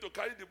is going to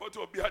carry the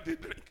bottle of beer they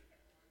drink.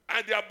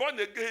 And they are born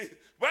again.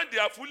 When they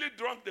are fully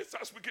drunk, they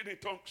start speaking in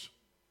tongues.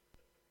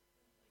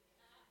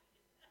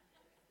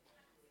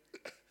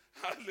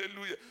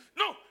 Hallelujah.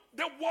 No,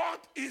 the word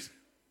is,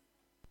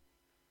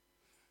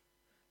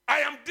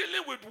 I am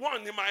dealing with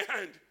one in my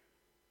hand.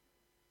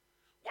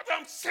 What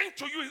I'm saying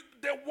to you is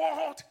the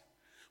word,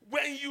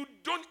 when you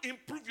don't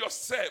improve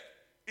yourself,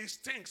 it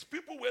stinks.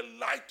 People will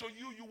lie to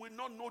you. You will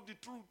not know the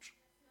truth.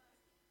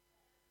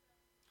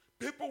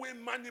 People will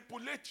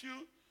manipulate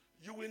you.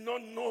 You will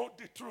not know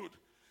the truth.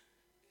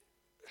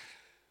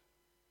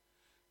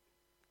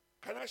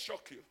 Can I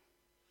shock you?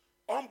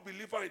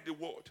 Unbeliever in the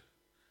word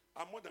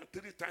are more than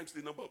 3 times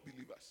the number of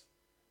believers.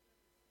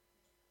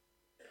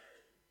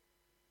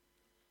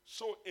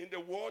 So in the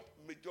world,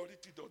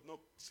 majority does not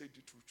say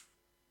the truth.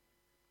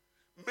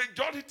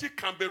 Majority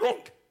can be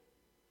wrong.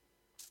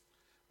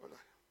 All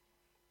right.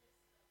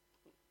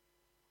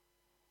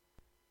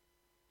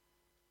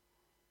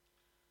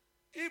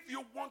 If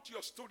you want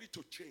your story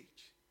to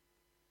change,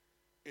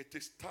 it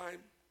is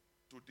time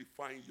to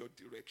define your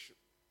direction.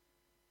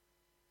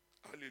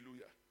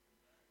 Hallelujah.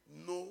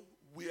 Know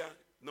where,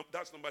 no,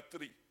 that's number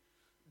 3.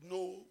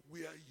 Know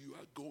where you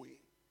are going.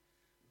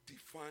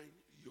 Define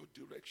your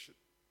direction.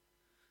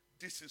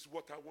 This is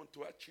what I want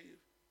to achieve.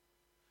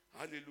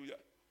 Hallelujah.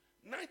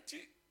 90,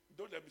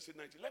 don't let me say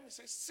 90, let me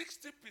say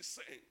 60%.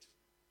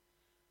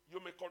 You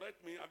may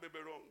correct me, I may be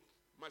wrong.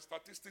 My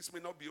statistics may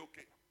not be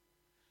okay.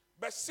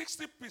 But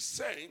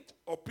 60%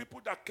 of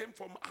people that came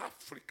from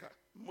Africa,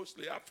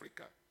 mostly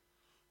Africa,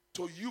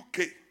 to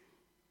UK,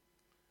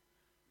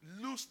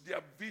 lose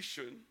their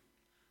vision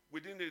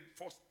within the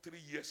first 3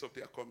 years of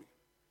their coming.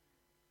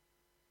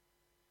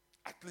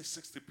 At least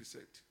 60%.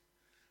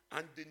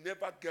 And they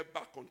never get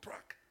back on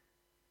track.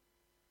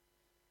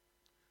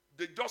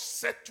 They just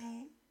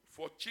settle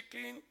for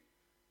chicken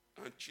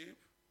and cheap,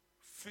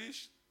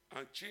 fish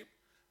and cheap,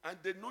 and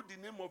they know the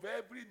name of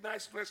every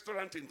nice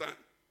restaurant in town.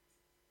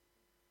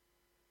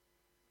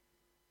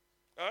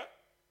 Huh?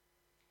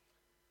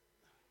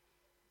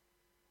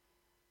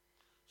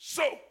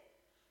 So,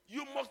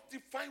 you must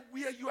define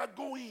where you are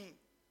going.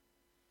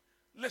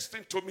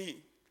 Listen to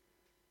me.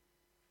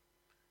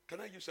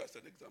 Can I use as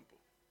an example?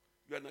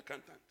 You are an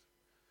accountant.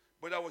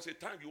 But there was a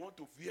time you want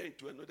to veer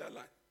into another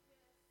line.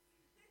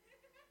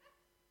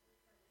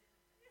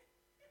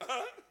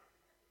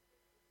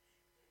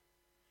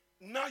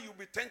 Now you'll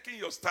be thanking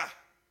your star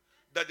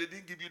that they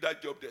didn't give you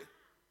that job there.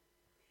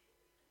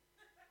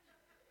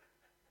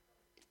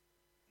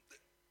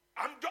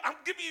 I'm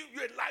giving you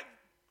a live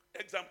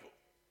example.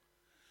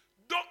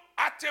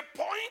 At a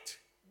point,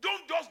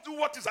 don't just do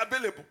what is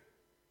available.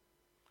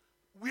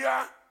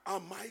 Where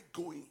am I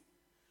going?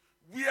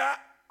 Where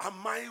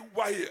am I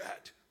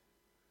wired?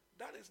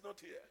 That is not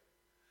here.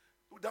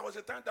 There was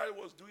a time that I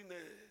was doing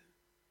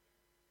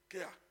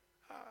care.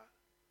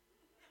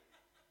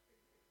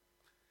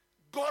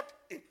 God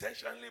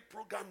intentionally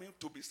programmed him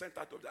to be sent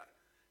out of that.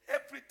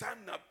 Every time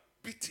now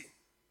beating.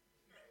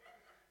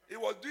 He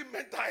was doing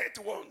mental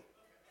health one.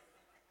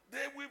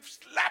 They will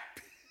slap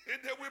him.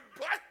 They will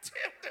bite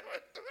him. They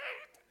will do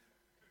it.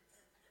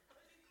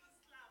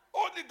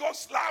 Only God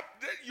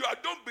slap. You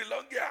don't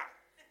belong here.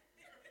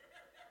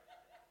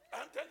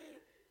 I'm telling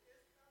you.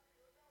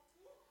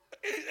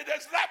 They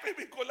slap him,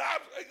 he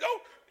collapse. You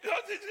know,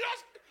 it's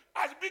just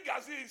as big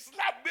as he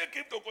slap, make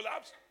him to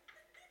collapse.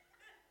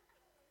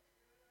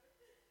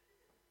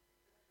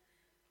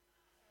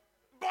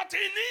 But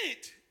in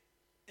it,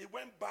 he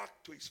went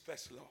back to his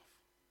first love.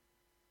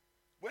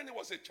 When he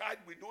was a child,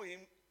 we know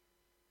him,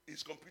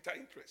 his computer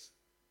interest.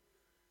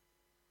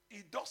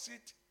 He does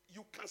it,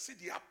 you can see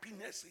the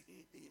happiness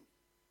in him,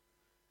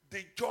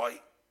 the joy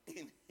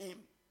in him.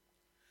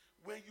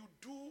 When you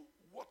do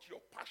what your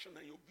passion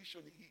and your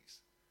vision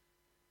is,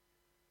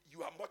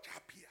 you are much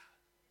happier.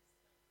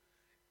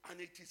 And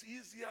it is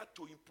easier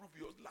to improve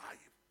your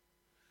life.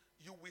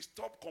 You will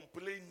stop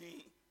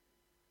complaining.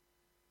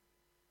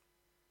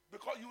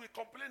 Because you will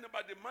complain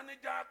about the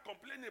manager,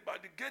 complain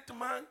about the gate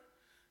man.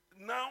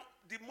 Now,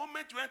 the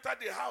moment you enter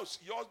the house,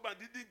 your husband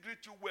didn't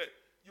greet you well.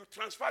 You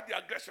transfer the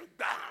aggression.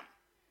 Damn.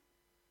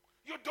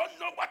 You don't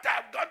know what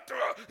I've gone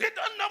through. You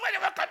don't know where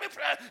they were coming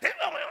from.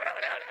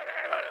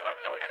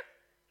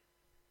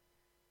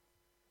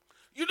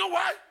 You know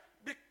why?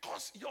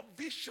 Because your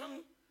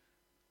vision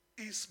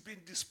is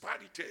being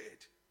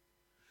disparited.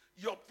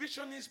 Your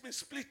vision is being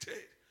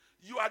splitted.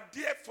 You are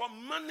there for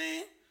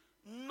money,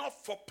 not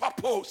for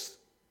purpose.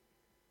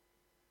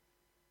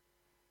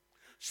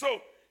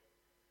 So,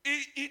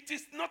 it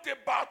is not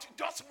about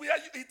just where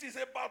you, it is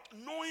about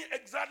knowing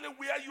exactly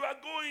where you are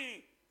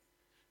going.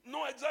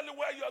 Know exactly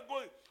where you are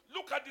going.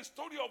 Look at the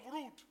story of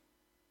Ruth.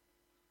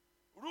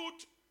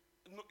 Ruth,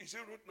 no, is it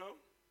Ruth now?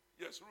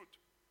 Yes, Ruth.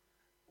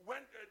 When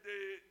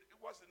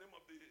what's the name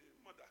of the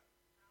mother?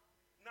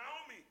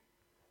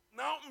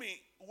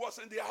 Naomi was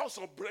in the house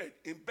of bread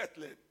in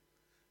Bethlehem,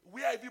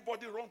 where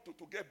everybody ran to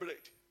get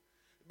bread.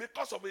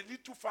 Because of a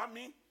little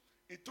famine,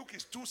 he took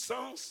his 2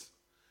 sons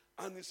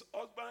and his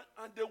husband,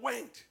 and they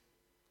went.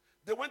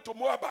 They went to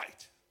Moab.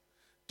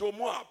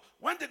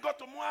 When they got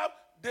to Moab,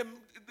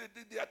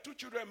 their 2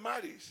 children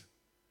married,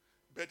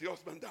 but the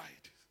husband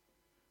died.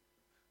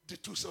 The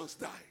 2 sons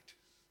died.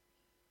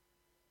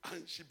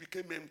 And she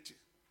became empty.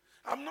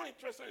 I'm not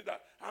interested in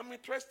that. I'm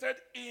interested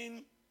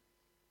in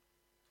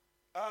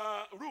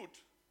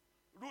Ruth.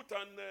 Ruth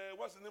and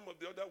what's the name of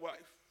the other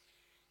wife?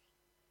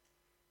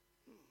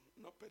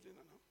 Not Pelina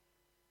now.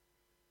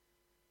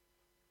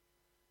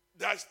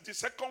 That's the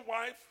second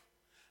wife.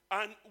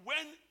 And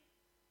when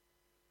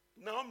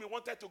Naomi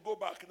wanted to go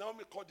back,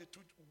 Naomi called the 2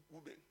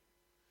 women.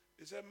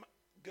 He said,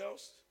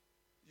 girls,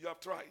 you have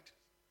tried.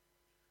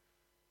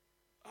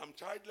 I'm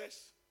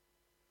childless.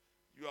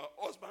 You are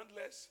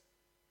husbandless.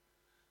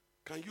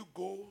 can you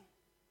go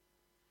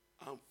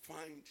and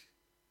find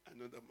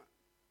another man?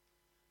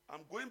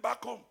 I'm going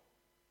back home.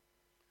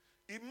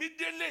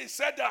 Immediately he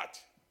said that.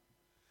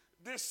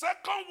 The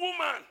second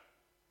woman,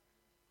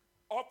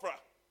 Oprah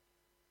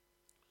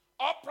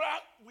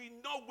will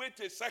not wait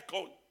a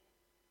second.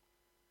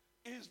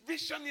 His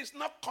vision is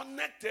not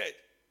connected.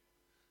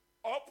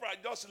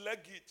 Oprah just leg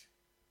it.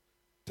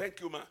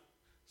 Thank you, ma.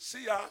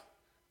 See ya.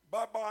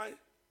 Bye-bye.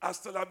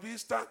 Hasta la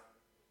vista.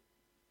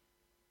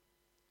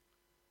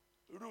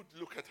 Ruth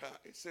looked at her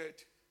and said,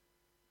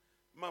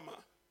 Mama,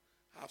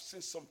 I've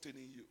seen something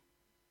in you.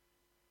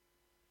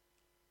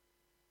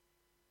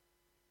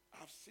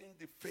 I've seen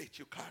the faith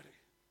you carry.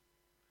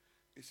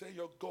 He said,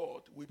 your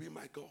God will be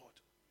my God.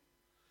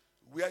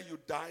 Where you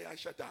die, I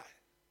shall die.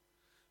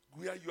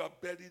 Where you are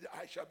buried,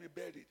 I shall be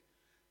buried.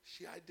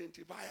 She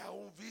identified her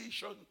own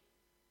vision.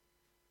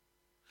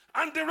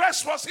 And the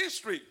rest was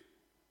history.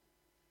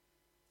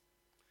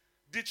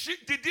 Did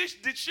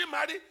she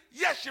marry?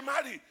 Yes, she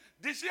married.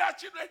 Did she have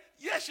children?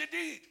 Yes, she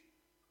did.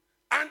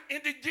 And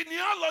in the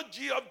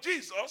genealogy of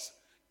Jesus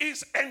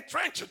is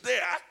entrenched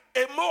there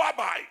a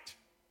Moabite.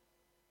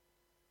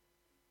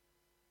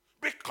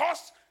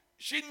 Because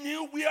she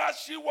knew where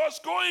she was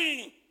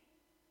going.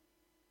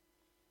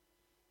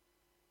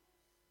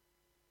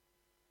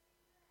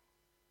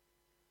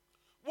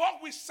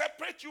 What will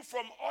separate you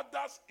from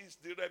others is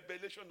the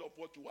revelation of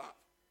what you have.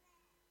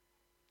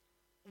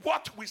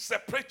 What will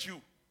separate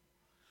you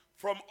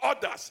from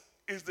others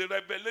is the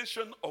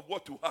revelation of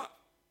what you have.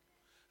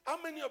 How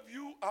many of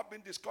you have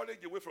been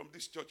discouraged away from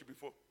this church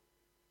before?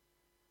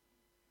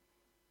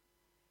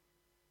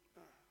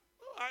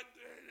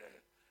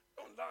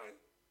 Don't lie.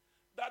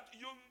 That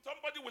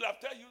somebody will have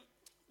told you,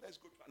 let's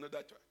go to another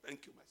church.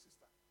 Thank you, my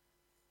sister.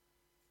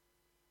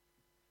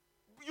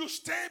 You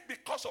stay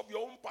because of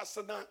your own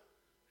personal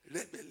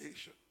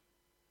revelation.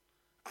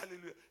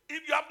 Hallelujah.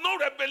 If you have no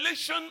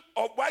revelation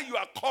of why you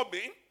are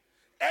coming,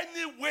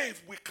 any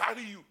wave will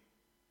carry you.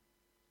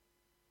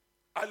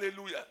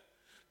 Hallelujah.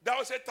 There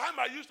was a time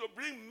I used to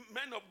bring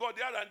men of God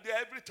there and there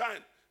every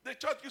time. The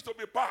church used to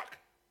be packed.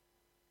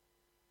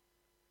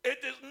 It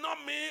is not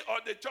me or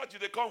the church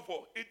they come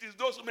for. It is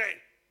those men.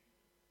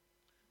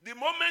 The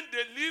moment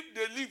they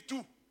leave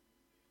too.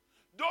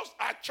 Those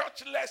are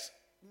churchless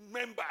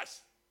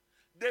members.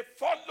 They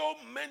follow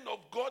men of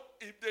God.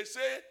 If they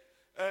say,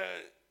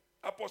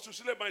 Apostle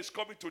Suleiman is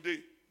coming today,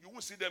 you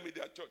won't see them in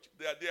their church.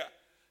 They are there.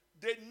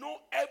 They know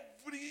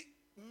every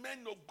man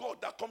of God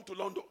that come to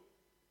London.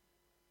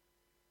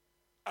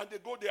 And they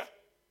go there.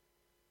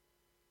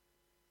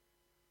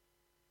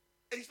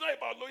 It's not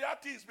about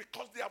loyalty. It's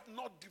because they have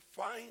not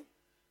defined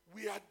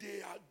where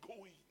they are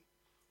going.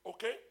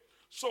 Okay?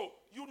 So,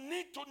 you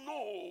need to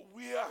know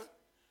where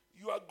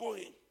you are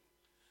going.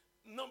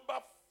 Number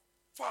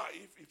 5,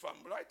 if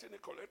I'm writing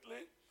it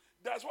correctly,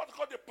 there's what's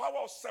called the power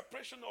of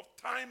separation of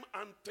time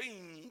and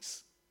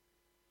things.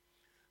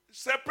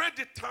 Separate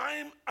the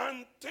time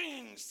and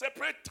things.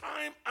 Separate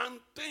time and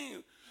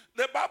things.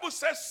 The Bible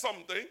says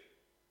something.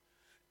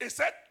 It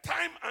said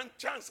time and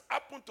chance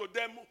happen to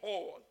them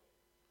all.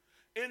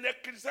 In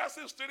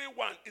Ecclesiastes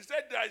 3:1, it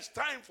said there is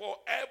time for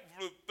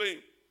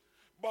everything.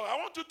 But I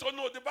want you to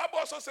know, the Bible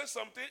also says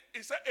something.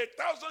 It said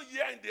 1,000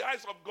 years in the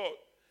eyes of God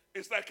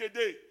is like a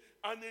day.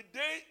 And a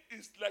day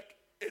is like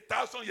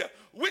 1,000 years.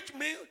 Which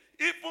means,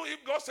 even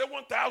if God said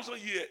 1,000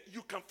 years,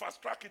 you can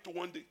fast track it to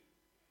one day.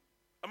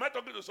 Am I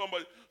talking to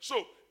somebody?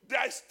 So,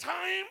 there is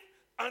time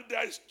and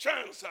there is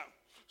chance.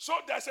 So,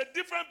 there's a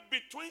difference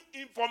between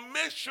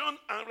information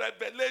and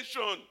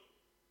revelation.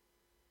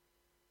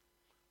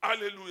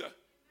 Hallelujah.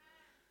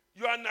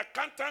 You are an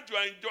accountant, you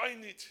are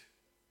enjoying it.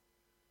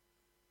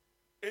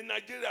 In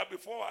Nigeria,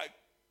 before I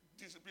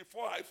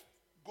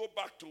go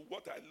back to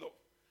what I love,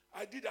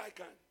 I did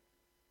ICANN.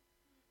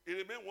 It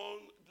remained one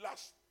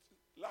last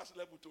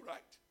level to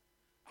write.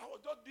 I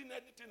was just doing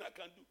anything I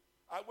can do.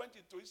 I went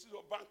into Institute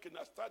of Banking,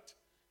 I started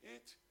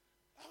it.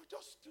 I was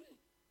just doing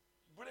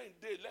brain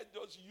day, let's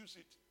just use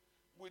it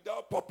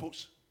without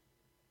purpose.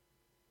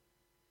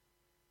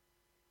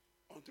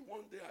 Until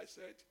one day I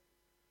said,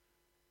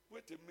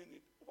 wait a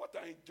minute, what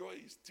I enjoy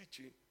is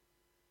teaching.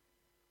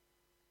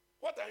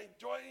 What I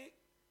enjoy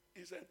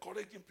is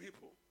encouraging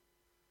people.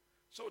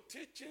 So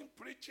teaching,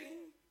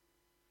 preaching,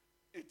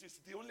 it is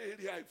the only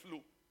area I flow.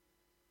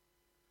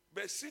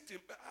 But sitting,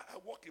 I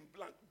work in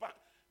blank. But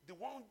the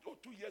 1 or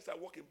 2 years I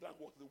work in blank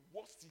was the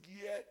worst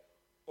year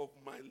of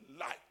my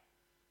life.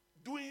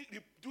 Doing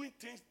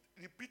things,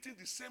 repeating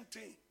the same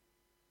thing.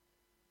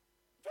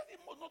 Very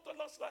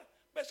monotonous life.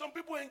 But some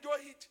people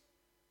enjoy it.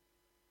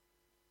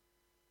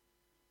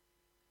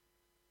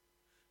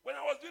 When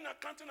I was doing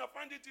accounting, I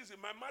found it easy.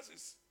 My maths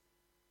is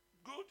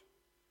good.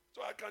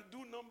 So I can do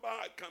number,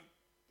 I can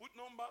put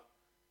number.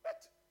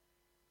 But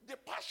the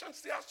passion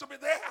still has to be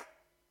there.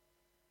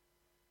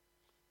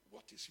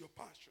 What is your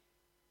passion?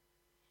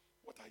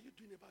 What are you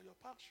doing about your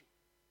passion?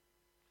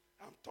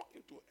 I'm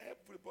talking to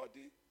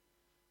everybody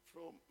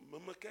from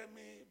Mama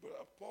Kemi,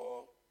 Brother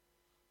Paul,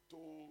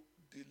 to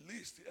the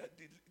least,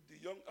 the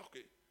young,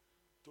 okay,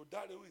 to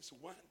that who is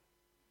one.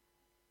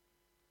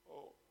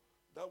 Oh,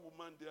 that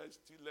woman there is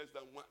still less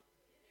than one.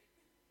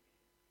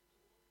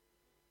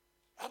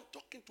 I'm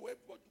talking to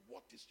everybody.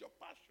 What is your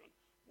passion?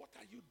 What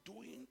are you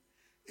doing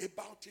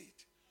about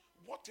it?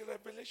 What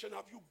revelation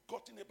have you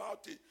gotten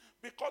about it?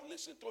 Because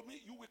listen to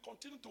me, you will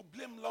continue to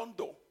blame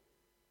London.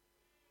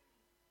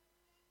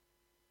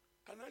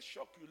 Can I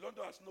shock you?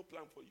 London has no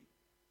plan for you.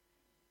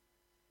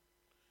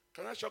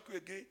 Can I shock you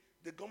again?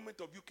 The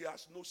government of UK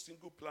has no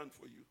single plan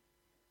for you.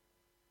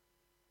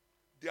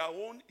 Their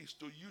own is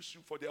to use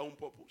you for their own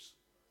purpose.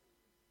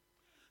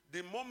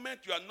 The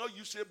moment you are not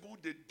usable,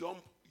 they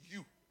dump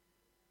you.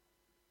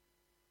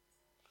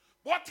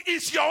 What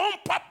is your own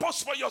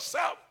purpose for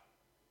yourself?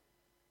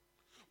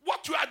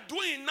 What you are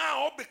doing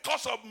now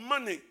because of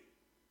money.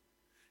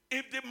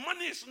 If the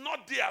money is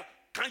not there,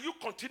 can you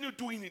continue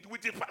doing it? Will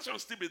the passion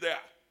still be there?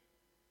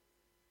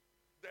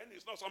 Then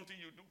it's not something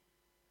you do.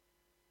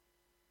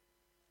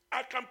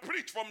 I can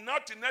preach from now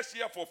to next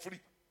year for free.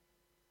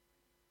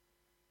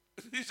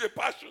 It's a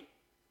passion.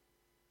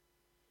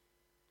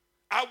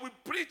 I will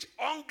preach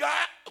hunger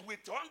with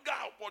hunger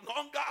upon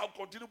hunger. I'll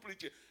continue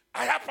preaching.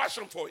 I have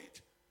passion for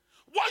it.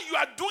 What you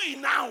are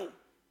doing now,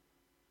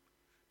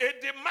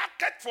 the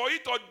market for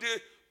it or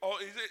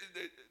is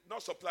it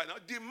not supply now?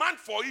 Demand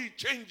for it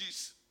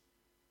changes.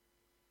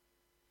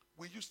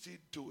 Will you still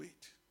do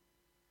it?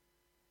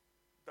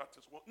 That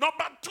is one.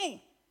 Number two,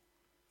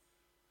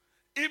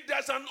 if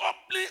there's an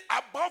opening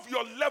above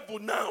your level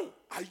now,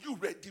 are you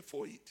ready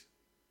for it?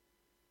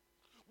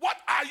 What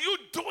are you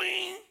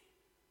doing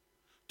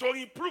to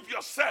improve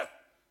yourself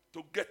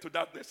to get to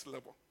that next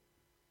level?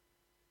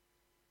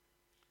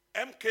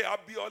 MK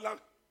Abiola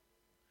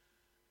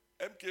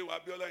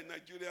in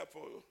Nigeria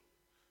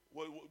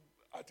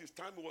at his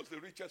time was the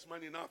richest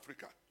man in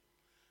Africa.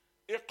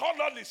 He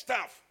called all his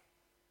staff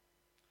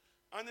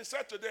and he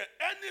said to them,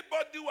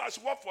 anybody who has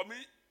worked for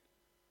me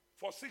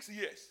for 6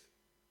 years,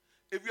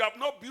 if you have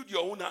not built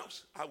your own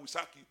house, I will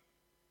sack you.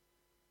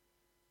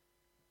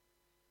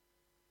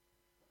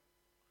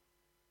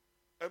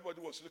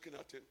 Everybody was looking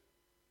at him.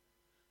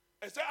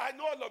 He said, I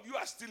know all of you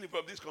are stealing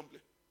from this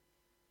company.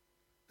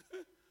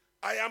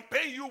 I am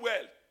paying you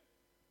well.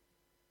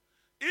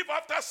 If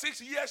after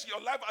 6 years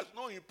your life has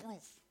not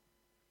improved,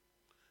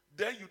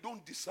 then you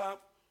don't deserve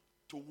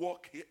to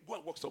work here. Go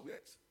and work somewhere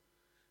else.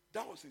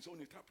 That was his own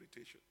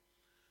interpretation.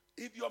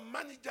 If your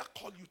manager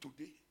called you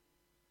today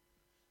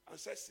and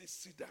says,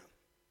 sit down.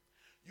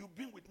 You've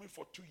been with me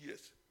for 2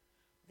 years.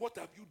 What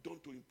have you done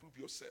to improve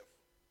yourself?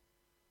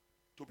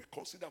 To be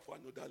considered for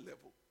another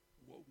level.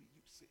 What will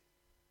you say?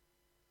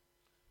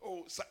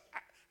 Oh, so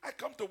I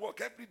come to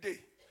work every day.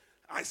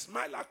 I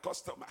smile at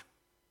customer.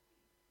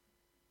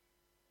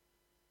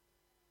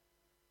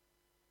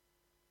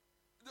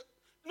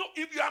 No,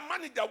 if you are a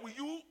manager, will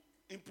you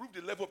improve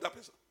the level of that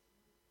person?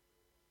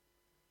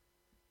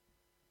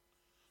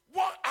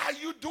 What are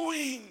you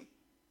doing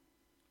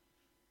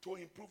to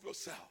improve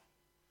yourself?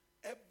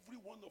 Every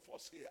one of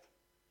us here.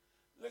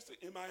 Let's say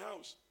in my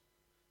house,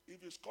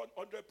 if you scored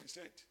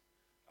 100%,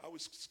 I will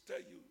tell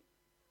you,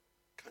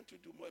 can't you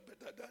do more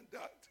better than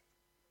that?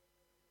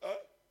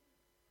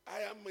 I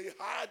am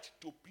hard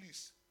to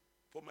please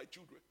for my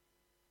children.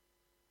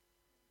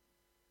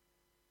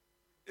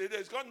 It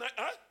has got 90%.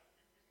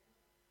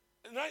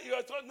 You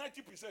are told 90%.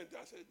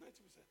 I said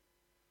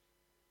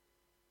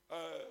 90%.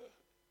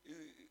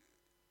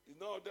 It's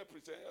not 100%.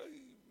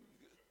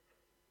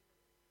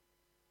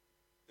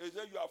 He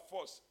said you are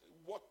forced.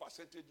 What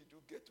percentage did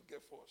you get to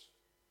get forced?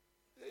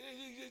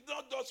 It's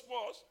not just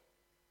forced.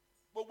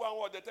 But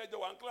one tell you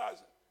one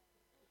class.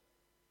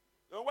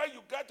 And when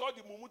you get all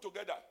the mumu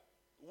together,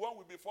 one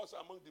will be forced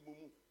among the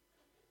mumu.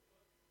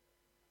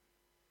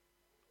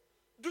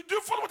 Do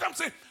you follow what I'm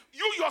saying?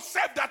 You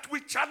yourself that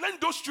we challenge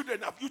those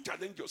children, have you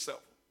challenged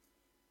yourself?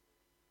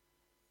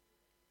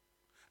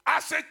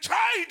 As a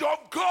child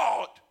of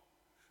God,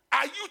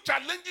 are you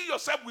challenging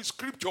yourself with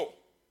scripture?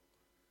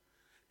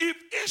 If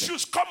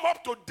issues come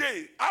up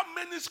today, how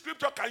many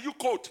scripture can you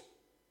quote?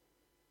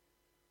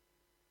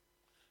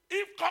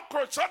 If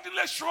cockroach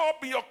suddenly show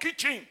up in your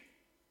kitchen,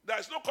 there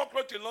is no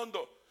cockroach in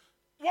London,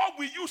 what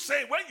will you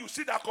say when you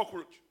see that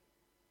cockroach?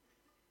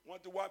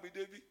 Want to wabi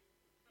David?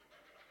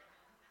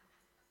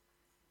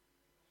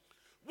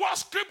 What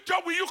scripture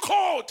will you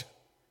quote?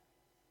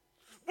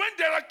 When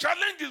there are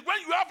challenges,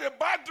 when you have a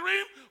bad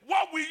dream,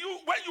 what will you,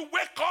 when you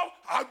wake up,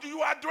 how do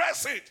you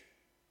address it?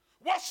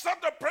 What sort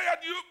of prayer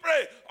do you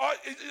pray? Or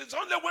it's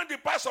only when the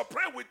pastor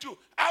pray with you.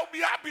 I'll be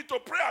happy to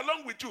pray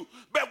along with you.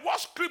 But what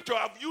scripture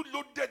have you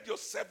loaded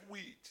yourself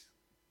with?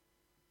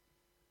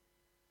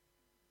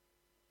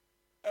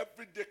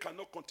 Every day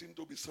cannot continue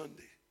to be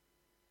Sunday.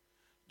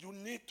 You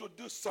need to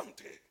do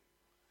something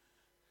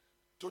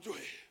to do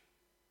it.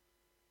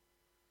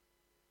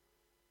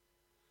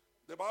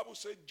 The Bible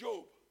says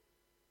Job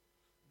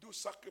do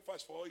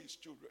sacrifice for all his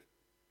children.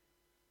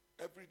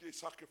 Every day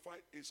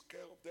sacrifice is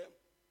care of them.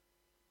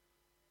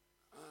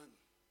 And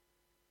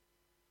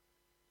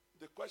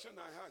the question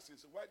I ask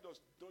is, why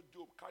does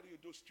Job carry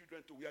those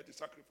children to where the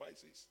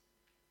sacrifice is?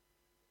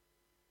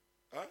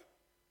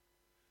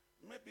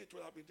 Maybe it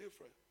will have been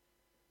different.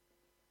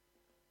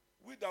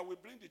 We that will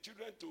bring the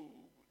children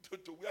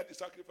to where the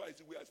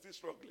sacrifice, we are still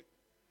struggling.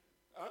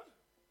 Huh?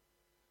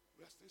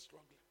 We are still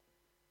struggling.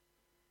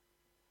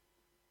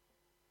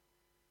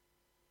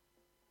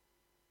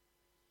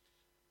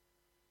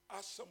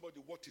 Ask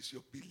somebody, what is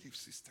your belief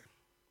system?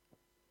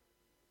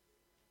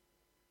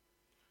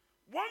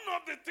 One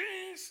of the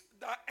things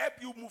that help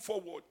you move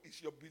forward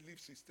is your belief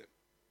system.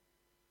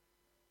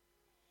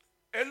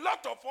 A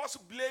lot of us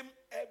blame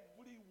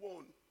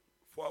everyone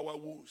for our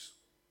woes.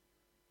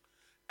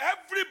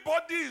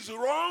 Everybody is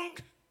wrong.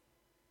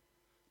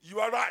 You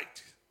are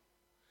right.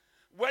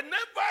 Whenever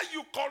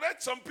you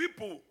correct some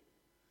people,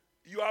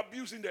 you are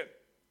abusing them.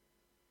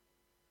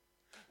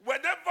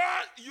 Whenever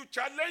you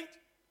challenge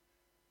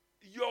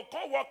your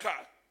co-worker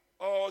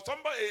or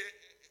somebody,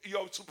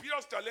 your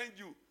superiors challenge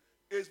you,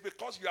 is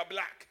because you are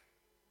black.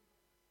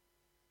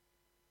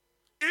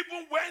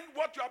 Even when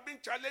what you are being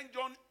challenged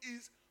on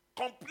is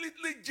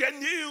completely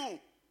genuine.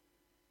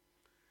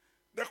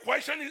 The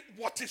question is,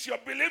 what is your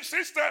belief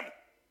system?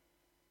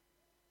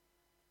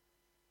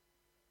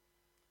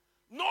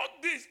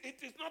 Note this, it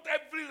is not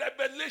every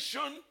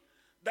revelation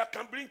that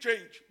can bring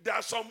change. There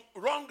are some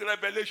wrong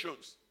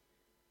revelations.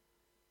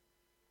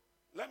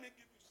 Let me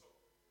give you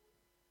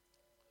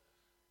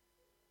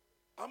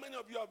some. How many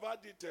of you have had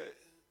it,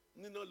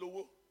 Nina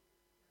Lowo?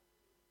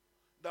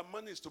 That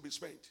money is to be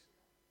spent.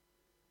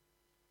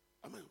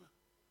 Amen.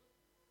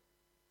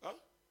 Huh?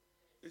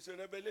 It's a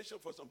revelation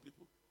for some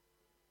people.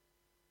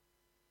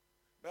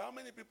 But how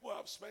many people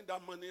have spent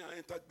that money and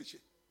entered Bishi?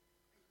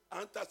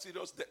 Entered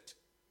serious debt?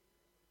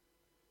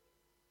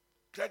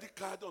 Credit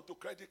card onto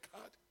credit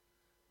card,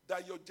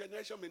 that your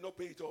generation may not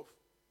pay it off.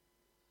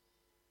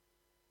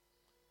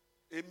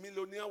 A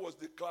millionaire was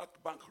declared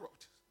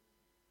bankrupt.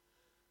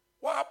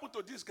 What happened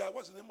to this guy?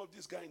 What's the name of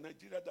this guy in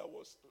Nigeria that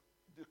was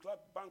declared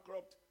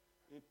bankrupt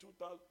in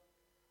 2000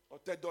 or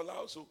 $10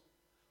 or so?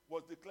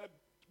 Was declared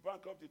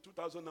bankrupt in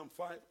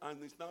 2005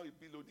 and is now a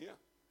billionaire.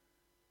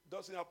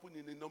 Doesn't happen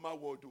in a normal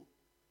world, though.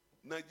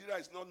 Nigeria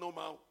is not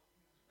normal.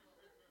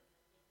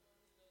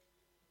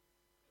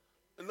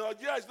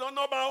 Nigeria is not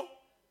normal.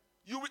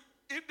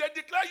 If they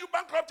declare you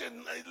bankrupt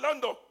in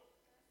London,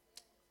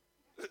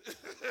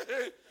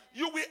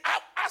 you will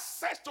have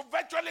access to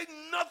virtually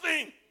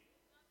nothing.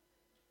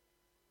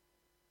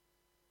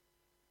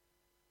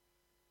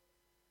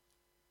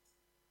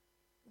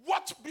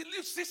 What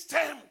belief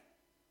system?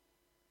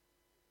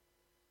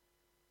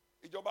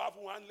 Ìjọba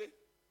fún wa nílé.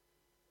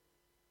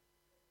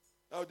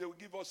 Now they will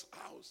give us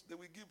house. They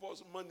will give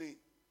us money.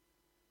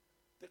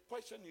 The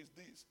question is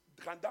this: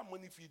 can that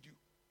money feed you?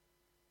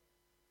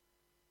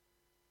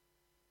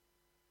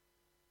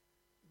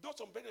 Those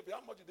on benefit,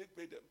 how much did they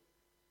pay them?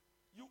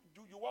 You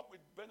work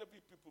with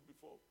benefit people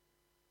before?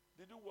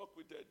 Did you work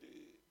with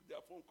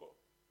their phone call?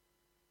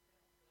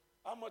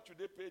 How much do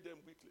they pay them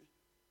weekly?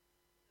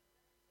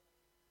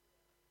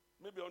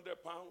 Maybe £100.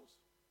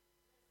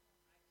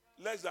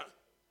 Less than.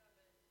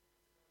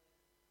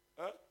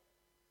 Huh?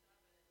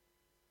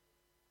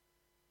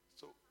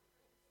 So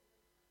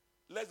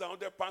less than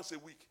 £100 a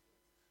week.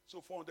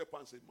 So £400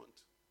 a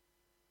month.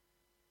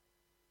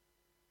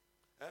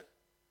 Huh?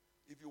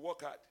 If you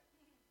work hard,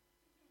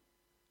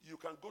 you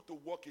can go to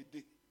work a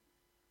day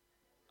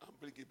and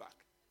bring it back.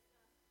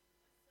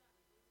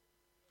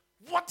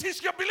 What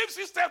is your belief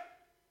system?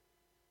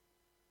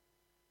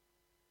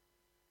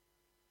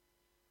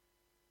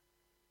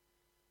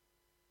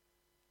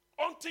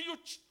 Until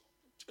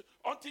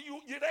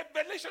the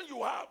revelation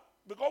you have,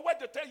 because what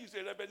they tell you is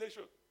a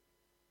revelation.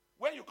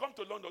 When you come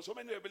to London, so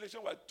many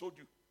revelations were told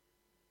you.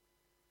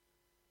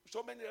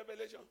 So many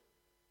revelations.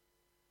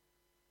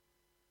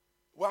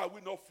 Why are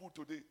we not full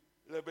today?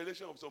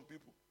 Revelation of some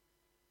people.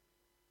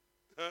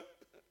 Huh?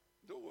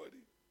 Don't worry.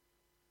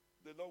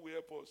 The Lord will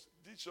help us.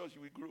 This church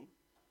will grow.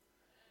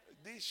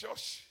 This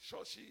church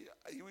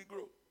he will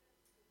grow.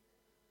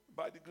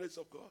 By the grace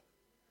of God.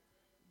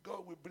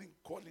 God will bring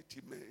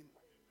quality men,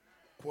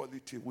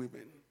 quality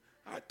women.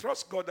 I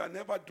trust God. I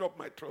never drop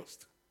my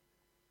trust.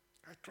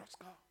 I trust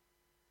God.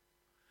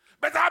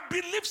 But our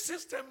belief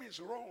system is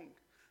wrong.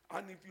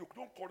 And if you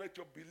don't correct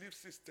your belief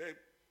system,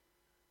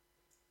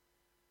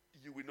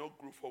 you will not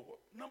grow forward.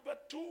 Number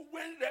two,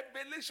 when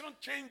revelation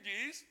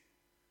changes,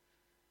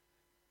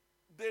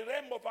 the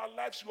realm of our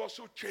lives will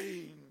also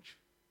change.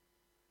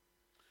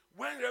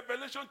 When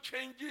revelation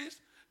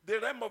changes, the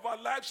realm of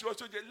our lives will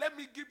also change. Let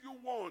me give you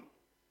one.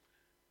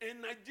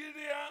 In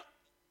Nigeria,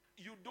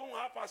 you don't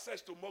have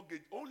access to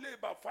mortgage. Only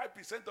about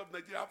 5% of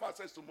Nigeria have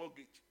access to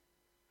mortgage.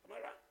 Am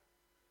I right?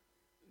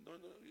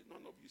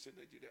 None of you say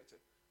Nigeria.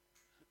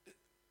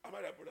 Am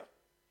I right, brother?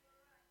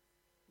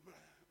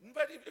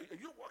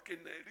 You work in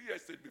real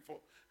estate before.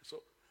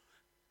 So,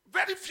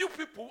 very few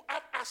people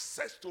have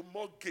access to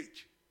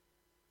mortgage.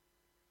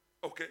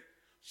 Okay?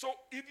 So,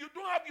 if you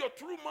don't have your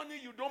true money,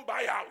 you don't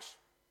buy a house.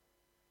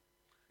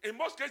 In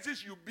most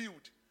cases, you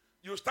build.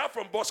 You start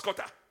from box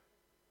cutter.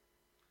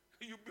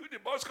 You build the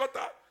box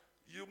cutter.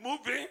 You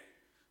move in.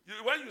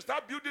 When you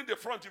start building the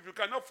front, if you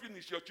cannot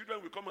finish, your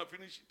children will come and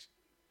finish it.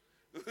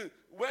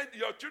 When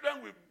your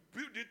children will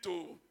build it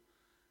to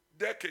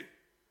decking,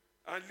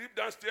 and live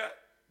downstairs,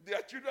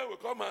 their children will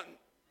come and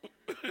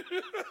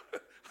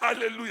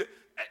hallelujah.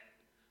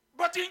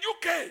 But in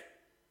UK,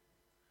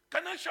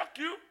 can I shock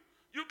you?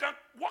 You can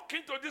walk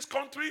into this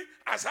country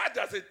as hard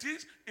as it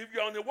is if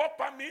you're on a work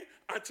permit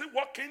and still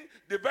working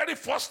the very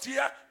first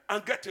year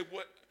and get a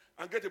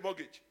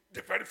mortgage.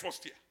 The very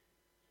first year.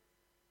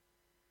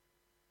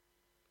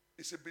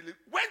 It's a belief.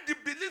 When the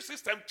belief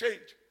system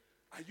change,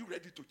 are you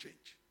ready to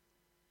change?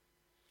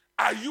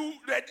 Are you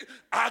ready?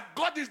 Our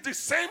God is the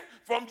same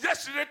from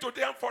yesterday,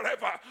 today, and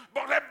forever.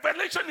 But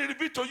revelation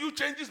revealed to you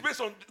changes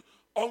based on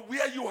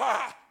where you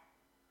are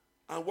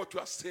and what you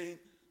are saying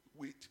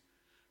with.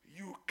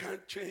 You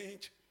can't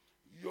change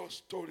your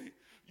story.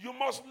 You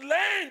must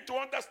learn to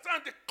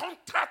understand the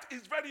contact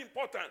is very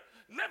important.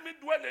 Let me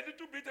dwell a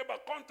little bit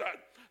about contact.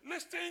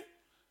 Listen,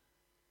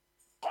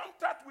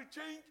 contact will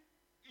change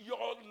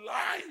your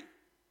life.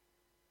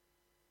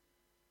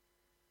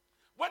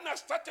 When I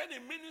started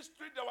in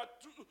ministry,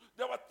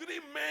 there were three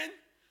men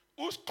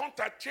whose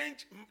contact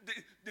changed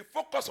the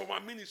focus of my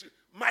ministry.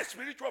 My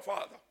spiritual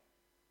father,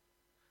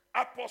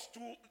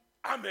 Apostle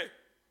Ahmed,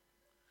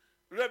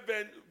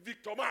 Reverend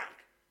Victor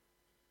Mark.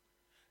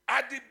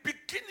 At the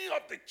beginning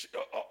of the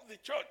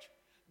church,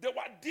 they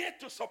were there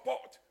to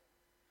support.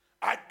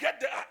 I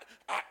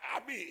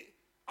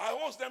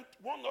host them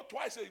one or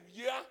twice a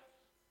year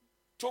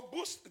to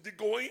boost the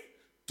going,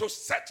 to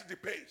set the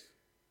pace.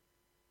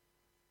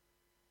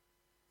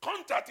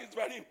 Contact is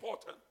very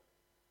important.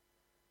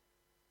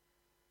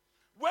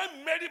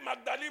 When Mary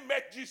Magdalene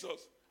met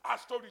Jesus, our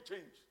story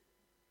changed.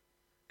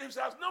 If she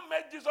has not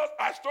met Jesus,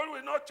 our story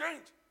will not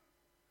change.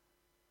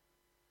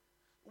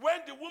 When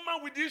the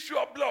woman with the issue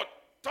of blood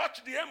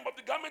touched the hem of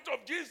the garment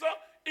of Jesus,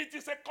 it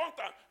is a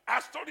contact. Our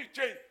story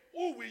changed.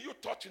 Who will you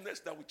touch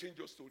next that will change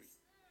your story?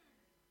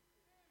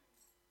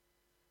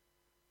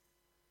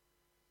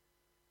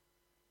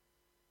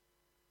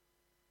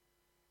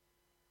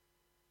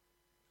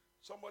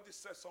 Somebody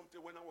said something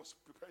when I was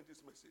preparing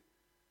this message.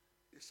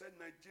 He said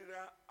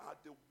Nigeria are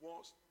the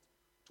worst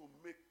to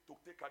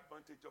take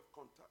advantage of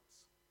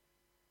contacts.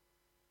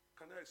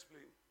 Can I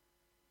explain?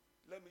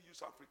 Let me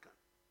use African.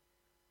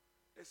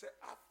 They say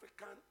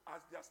African,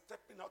 as they are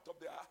stepping out of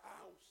their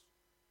house,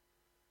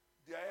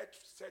 their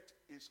headset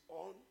is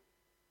on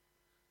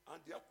and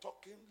they are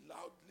talking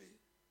loudly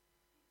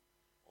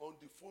on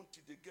the phone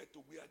till they get to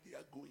where they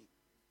are going.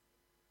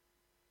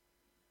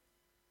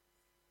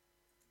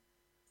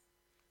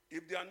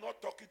 If they are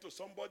not talking to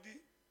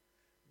somebody,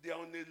 they are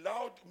on a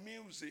loud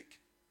music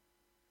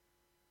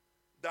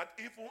that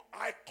even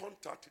eye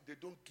contact they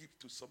don't give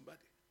to somebody.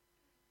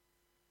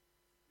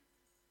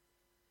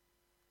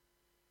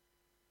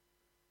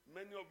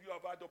 Many of you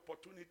have had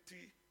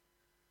opportunity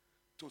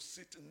to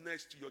sit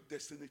next to your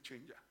destiny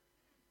changer,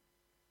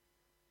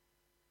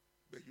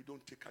 but you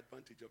don't take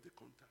advantage of the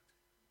contact.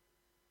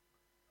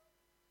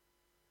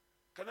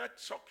 Can I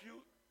shock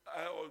you?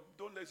 Or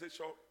don't let it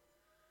shock.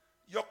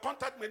 Your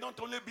contact may not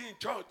only be in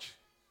church.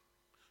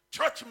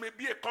 Church may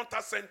be a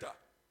contact center,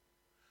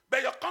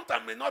 but your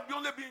contact may not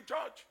only be in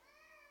church.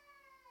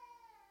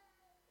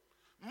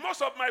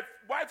 Most of my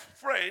wife's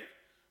friends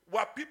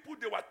were people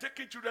they were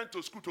taking children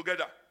to school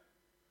together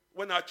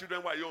when our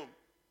children were young.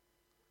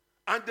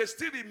 And they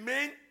still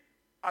remain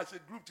as a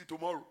group till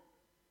tomorrow.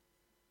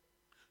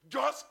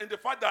 Just in the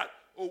fact that,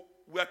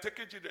 we are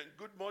taking children.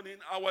 Good morning,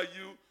 how are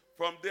you?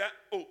 From there,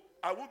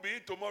 I won't be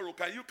in tomorrow.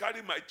 Can you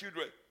carry my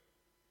children?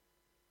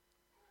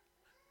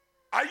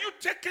 Are you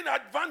taking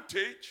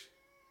advantage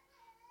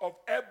of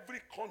every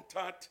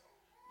contact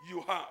you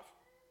have?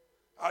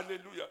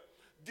 Hallelujah.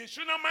 The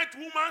Shunammite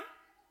woman,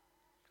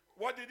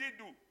 what did he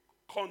do?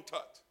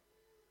 Contact.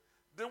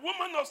 The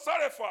woman of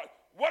Zarephath,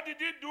 what did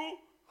he do?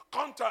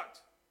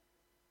 Contact.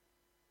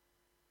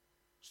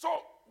 So,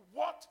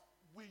 what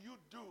will you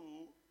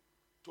do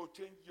to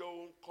change your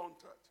own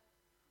contact?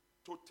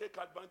 To take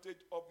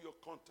advantage of your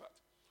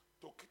contact?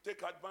 To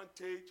take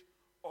advantage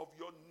of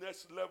your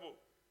next level?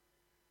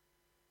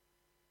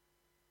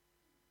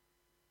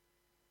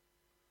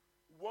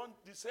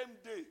 The same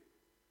day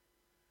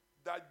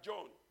that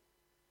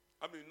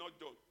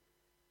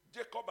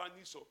Jacob and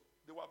Esau,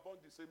 they were born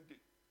the same day.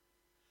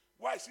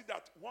 Why is it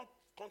that one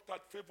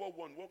contact favored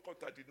one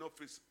contact did not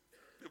favor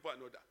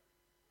another?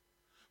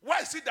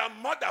 Why is it that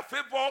mother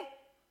favored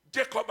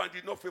Jacob and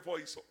did not favor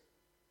Esau?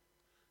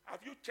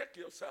 Have you checked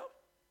yourself?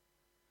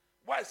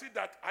 Why is it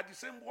that at the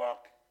same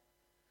work,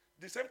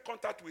 the same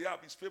contact we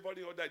have is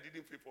favoring other, it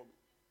didn't favor me?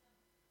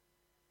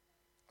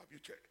 Have you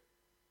checked?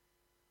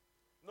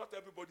 Not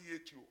everybody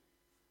hates you.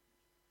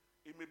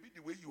 It may be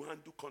the way you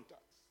handle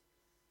contacts.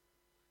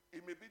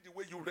 It may be the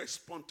way you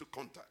respond to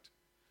contact.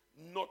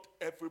 Not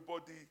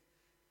everybody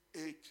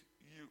hates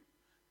you.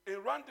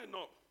 In rounding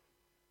up,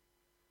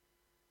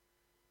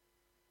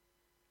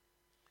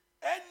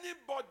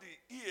 anybody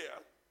here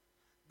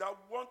that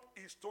wants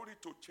his story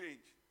to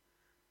change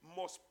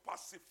must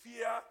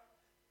persevere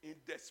in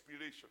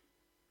desperation.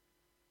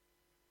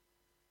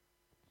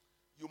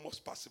 You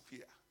must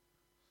persevere.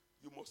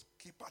 You must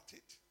keep at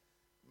it.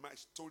 My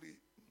story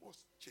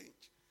must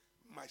change.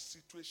 My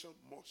situation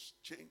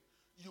must change.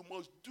 you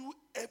must do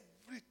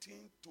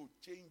everything to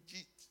change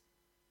it.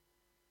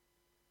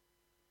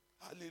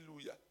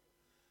 Hallelujah.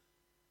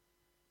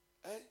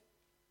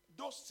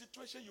 Those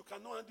situations you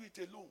cannot handle it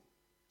alone.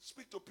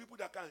 Speak to people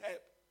that can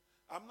help.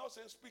 I'm not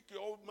saying speak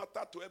your own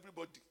matter to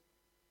everybody.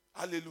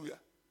 Hallelujah.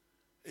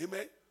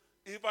 Amen.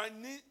 If I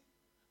need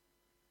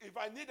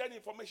any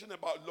information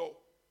about law,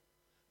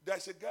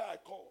 there's a guy I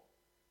call.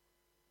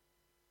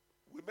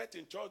 We met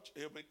in church.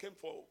 He came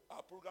for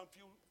our program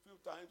few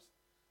times.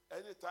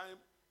 Anytime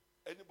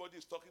anybody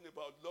is talking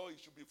about law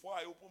issue, before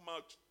I open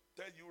mouth,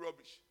 tell you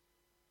rubbish.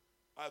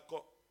 I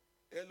call.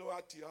 Hello,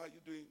 Ati, how are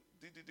you doing?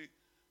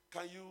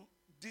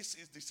 This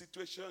is the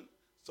situation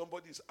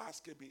somebody is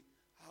asking me.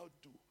 How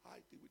do I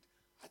deal with it?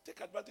 I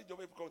take advantage of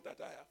every contact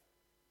I have.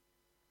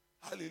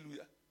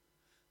 Hallelujah.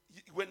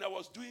 When I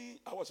was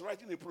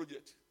writing a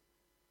project.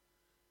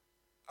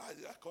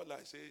 I call her,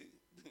 I say,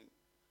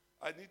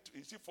 I need to,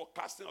 is it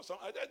forecasting or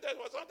something? There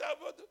was something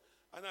about it.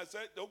 And I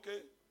said,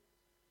 okay,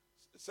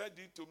 send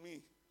it to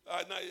me.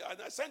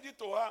 And I sent it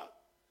to her.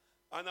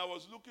 And I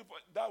was looking for,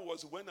 that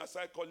was when I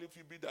started calling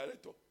Phoebe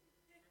director.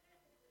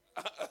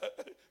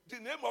 The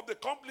name of the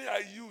company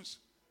I use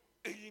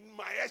in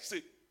my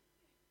essay.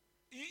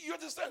 You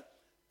understand?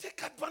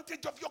 Take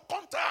advantage of your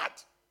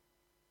contact.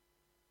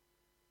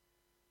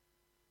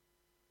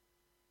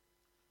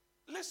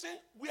 Listen,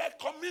 we are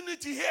a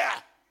community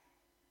here.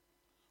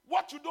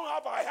 What you don't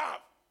have, I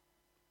have.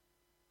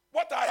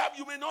 What I have,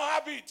 you may not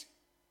have it.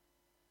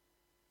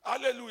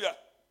 Hallelujah.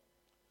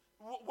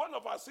 One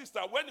of our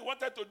sisters, when he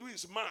wanted to do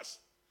his mass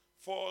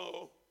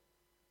for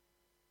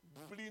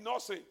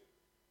pre-nursing,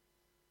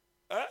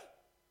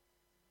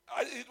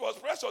 it was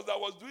Precious that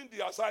was doing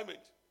the assignment.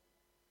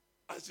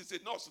 And she's a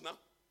nurse now.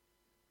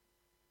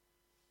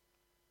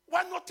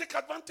 Why not take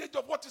advantage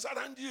of what is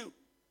around you?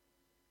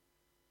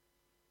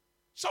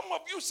 Some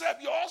of you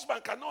said your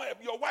husband cannot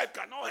help, your wife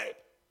cannot help.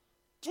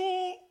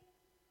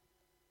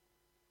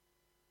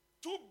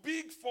 Too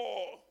big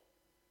for,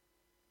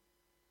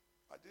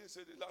 I didn't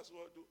say the last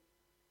word though.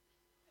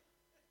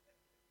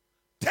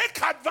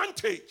 Take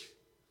advantage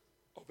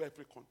of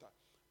every contact.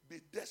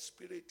 Be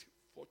desperate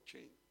for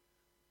change.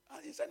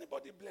 Is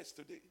anybody blessed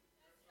today?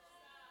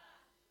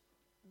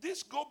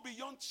 This go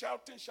beyond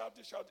shouting.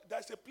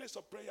 There's a place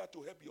of prayer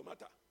to help your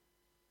matter.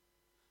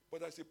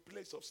 But there's a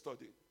place of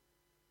study.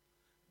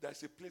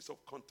 There's a place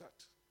of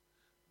contact.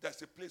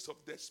 There's a place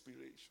of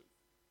desperation.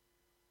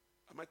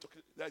 Am I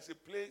talking? There's a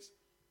place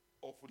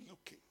of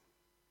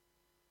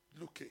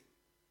looking.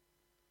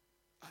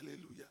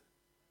 Hallelujah.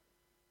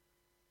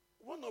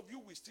 One of you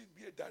will still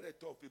be a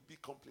director of a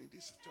big company in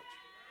this church.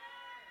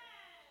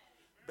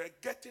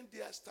 But getting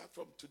there, start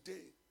from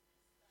today.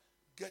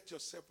 Get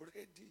yourself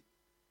ready.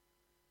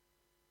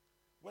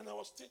 When I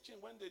was teaching,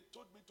 when they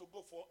told me to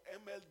go for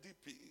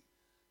MLDP,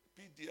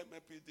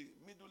 MLPD,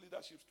 Middle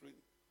Leadership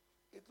Training,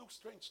 it looked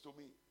strange to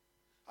me.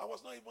 I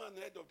was not even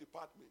an head of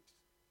department.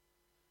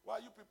 Why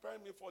are you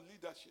preparing me for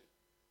leadership?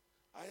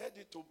 I had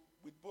it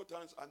with both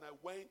hands and I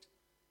went.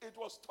 It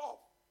was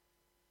tough.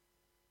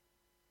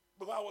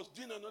 But I was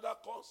doing another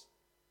course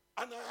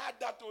and I had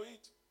that to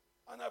it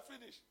and I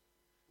finished.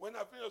 When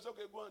I finished, I said,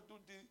 okay, go and do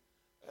the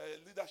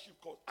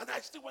leadership course. And I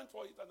still went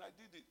for it and I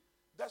did it.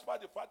 That's why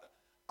the fact that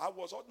I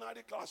was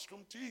ordinary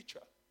classroom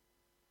teacher.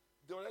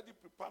 They already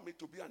prepared me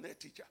to be an head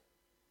teacher.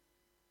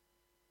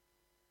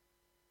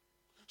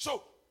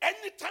 So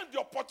anytime the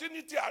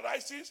opportunity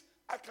arises,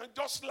 I can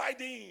just slide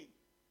in.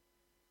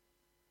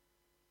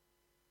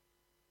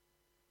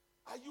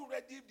 Are you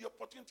ready if the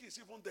opportunity is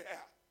even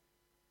there?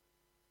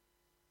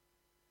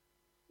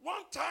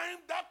 One time,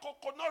 that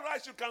coconut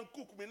rice you can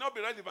cook may not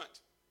be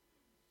relevant.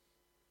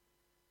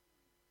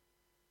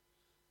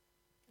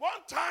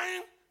 One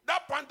time,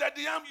 that pounded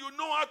yam you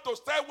know how to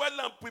stir well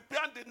and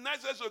prepare the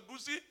nicest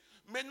egusi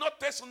may not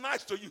taste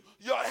nice to you.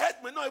 Your head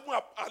may not even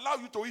allow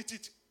you to eat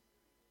it.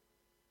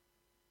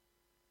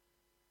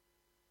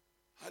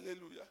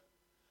 Hallelujah.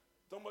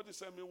 Somebody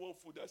sent me one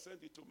food. I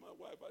sent it to my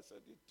wife. I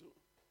sent it to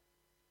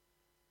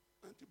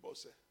Auntie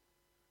Bosse.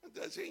 And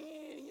they say,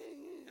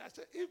 I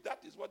said, if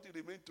that is what it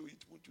remains to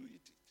eat, would you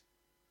eat it?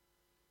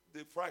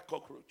 They fry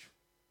cockroach.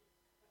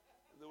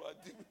 They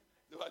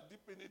were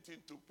dipping it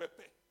into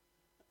pepper.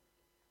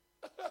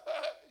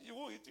 You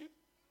won't eat it?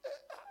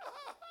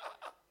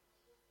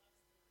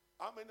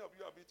 How many of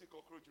you have eaten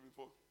cockroach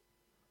before?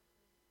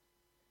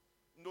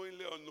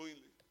 Knowingly or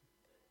unknowingly?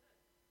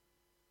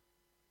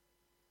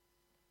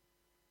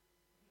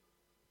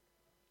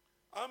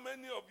 How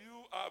many of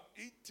you have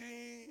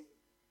eaten?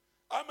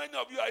 How many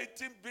of you are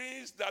eating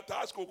beans that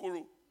has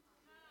kokoro?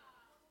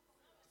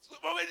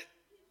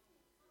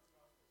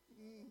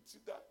 See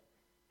that?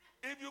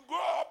 If you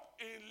grow up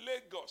in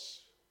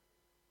Lagos,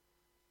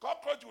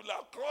 cockroach will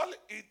have crawled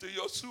into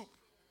your soup.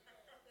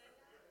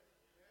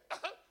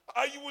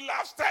 And you will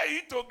have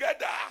stayed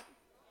together.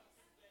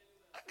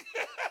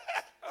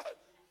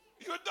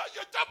 You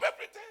chop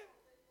everything.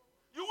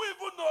 You will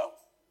even know.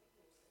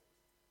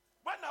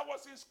 When I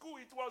was in school,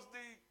 it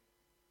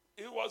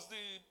was the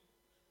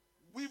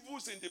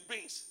weevils in the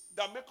beans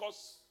that make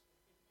us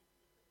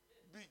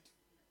big.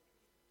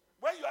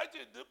 When you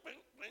actually do ping,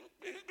 ping,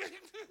 ping, ping.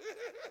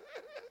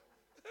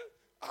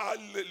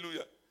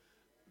 Hallelujah.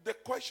 The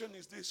question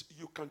is this: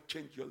 you can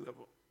change your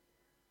level.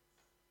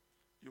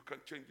 You can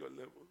change your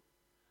level.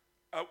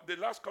 The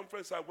last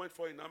conference I went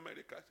for in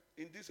America,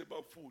 in this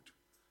about food,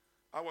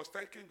 I was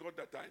thanking God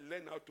that I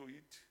learned how to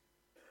eat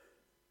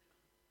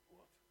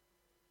what?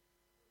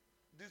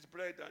 This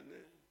bread and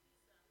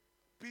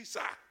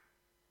pizza.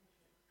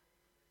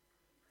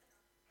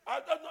 I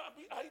don't know.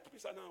 I eat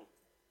pizza now.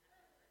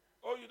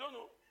 Oh, you don't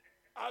know?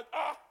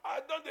 I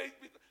don't eat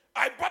pizza.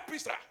 I bought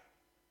pizza.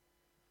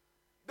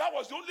 That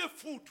was the only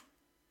food.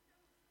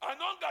 And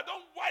hunger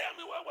don't wire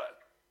me well.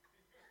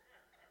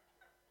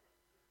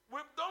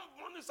 We've done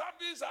morning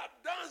service, I've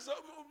danced,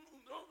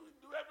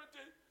 do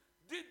everything.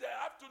 Did the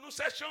afternoon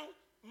session.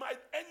 My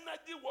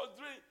energy was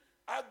drained.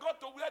 I got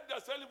to where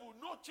they're selling food.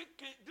 No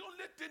chicken. The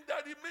only thing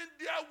that remained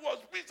there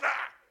was pizza.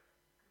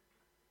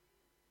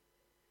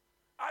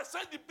 I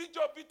sent the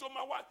picture of it to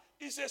my wife.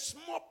 It's a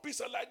small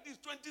pizza like this,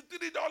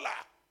 $23.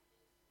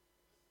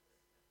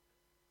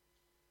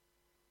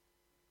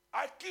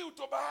 I killed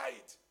to buy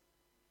it.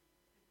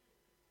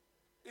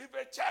 If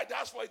a child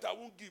asks for it, I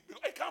won't give.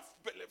 I can't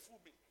belly fool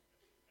me.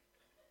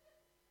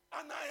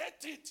 And I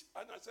ate it.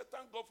 And I said,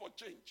 thank God for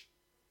change.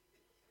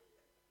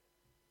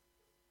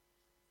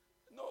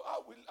 No, how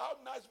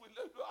nice will it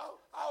look?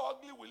 How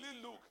ugly will it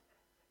look?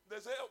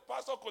 They say,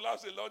 Pastor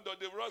collapsed in London.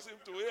 They brought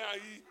him to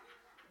A&E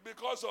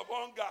because of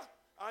hunger.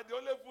 And the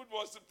only food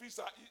was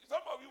pizza.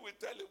 Some of you will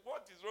tell him,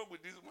 what is wrong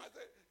with this man?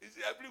 Is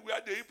he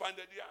everywhere the hip and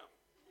the arm?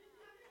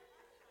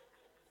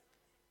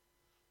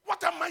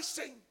 What am I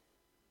saying?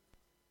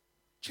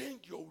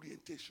 Change your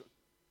orientation.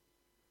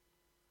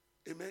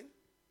 Amen?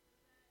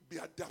 Be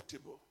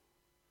adaptable.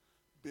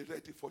 Be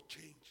ready for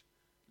change.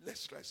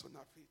 Let's rise on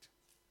our feet.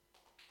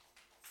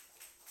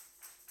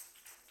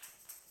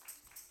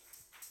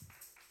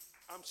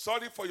 I'm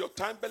sorry for your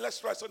time, but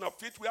let's rise on our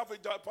feet. We have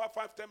about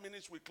 5-10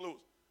 minutes, we close.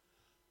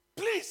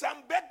 Please,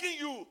 I'm begging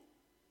you.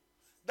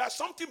 There's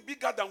something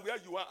bigger than where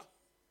you are.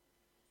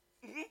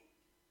 Mm-hmm.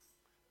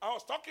 I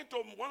was talking to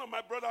one of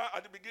my brothers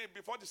at the beginning,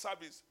 before the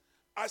service.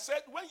 I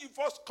said, when you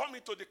first come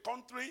into the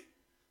country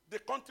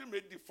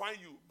may define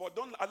you, but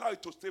don't allow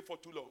it to stay for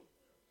too long.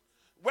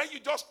 When you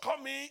just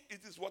come in,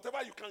 it is whatever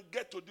you can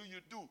get to do,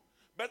 you do.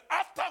 But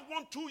after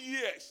 1-2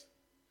 years,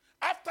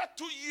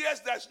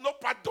 there's no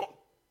pardon.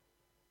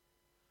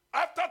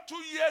 After 2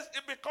 years,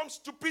 it becomes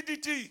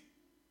stupidity.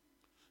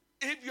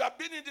 If you have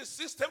been in the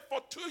system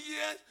for 2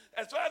 years,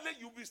 especially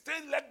you'll be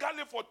staying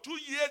legally for 2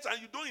 years and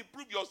you don't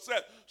improve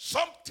yourself,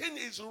 something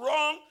is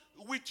wrong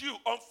with you.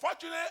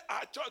 Unfortunately,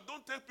 our church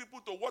don't take people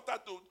to water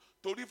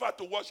to river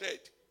to wash head.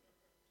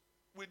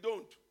 We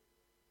don't.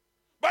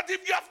 But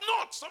if you have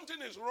not,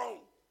 something is wrong.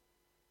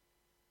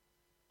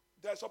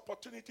 There's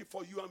opportunity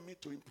for you and me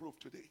to improve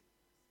today.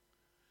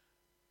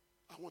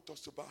 I want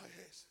us to bow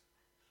our heads.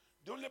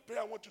 The only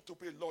prayer I want you to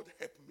pray, Lord,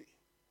 help me.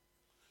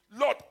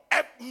 Lord,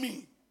 help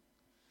me.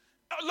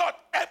 Lord,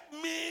 help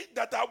me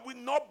that I will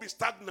not be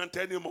stagnant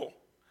anymore.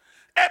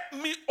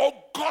 Help me,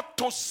 oh God,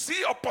 to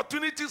see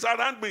opportunities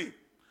around me.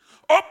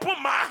 Open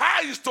my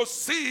eyes to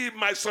see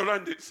my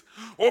surroundings.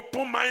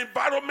 Open my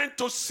environment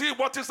to see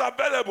what is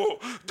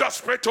available.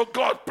 Just pray to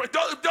God.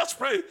 Just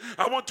pray.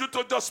 I want you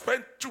to just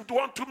spend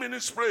 1-2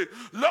 minutes pray.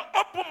 Lord,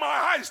 open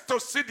my eyes to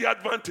see the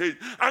advantage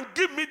and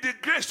give me the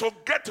grace to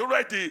get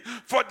ready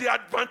for the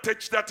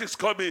advantage that is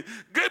coming.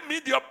 Give me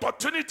the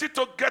opportunity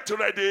to get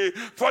ready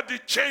for the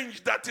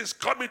change that is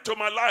coming to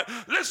my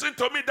life. Listen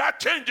to me,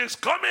 that change is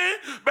coming,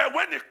 but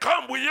when it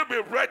comes, will you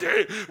be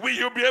ready? Will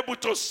you be able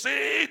to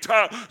see it?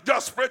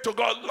 Just pray to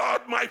God.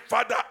 Lord, my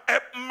Father,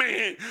 help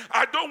me.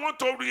 I don't want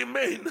to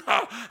remain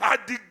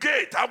at the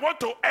gate. I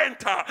want to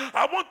enter.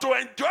 I want to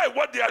enjoy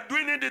what they are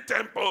doing in the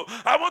temple.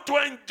 I want to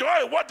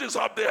enjoy what is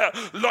up there.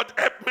 Lord,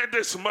 help me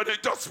this morning.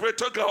 Just pray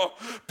to God.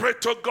 Pray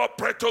to God.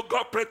 Pray to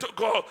God. Pray to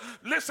God.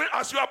 Listen,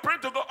 as you are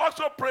praying to God,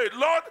 also pray,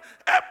 Lord,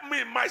 help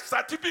me. My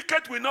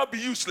certificate will not be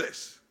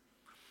useless.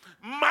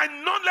 My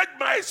knowledge,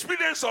 my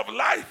experience of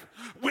life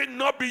will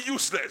not be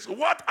useless.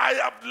 What I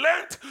have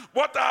learned,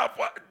 what I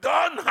have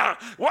done,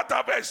 what I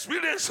have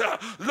experienced,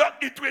 Lord,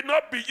 it will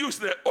not be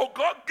useless. Oh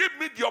God, give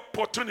me the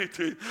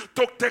opportunity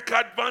to take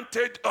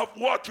advantage of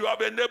what you have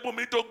enabled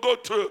me to go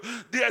through.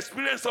 The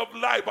experience of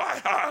life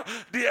I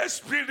have, the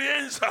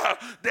experience,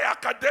 the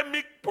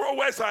academic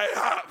prowess I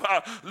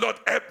have. Lord,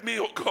 help me,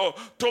 oh God,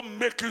 to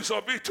make use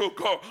of it, oh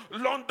God.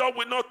 London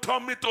will not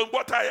turn me to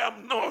what I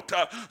am not.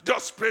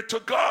 Just pray to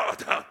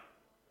God.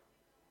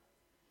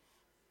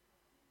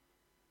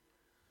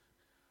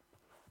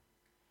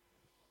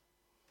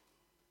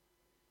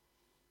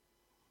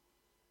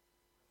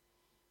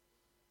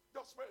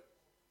 Just pray.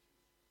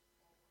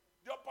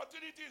 The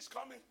opportunity is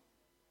coming.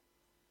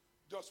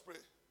 Just pray.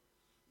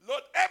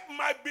 Lord, help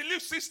my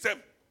belief system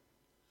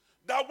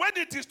that when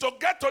it is to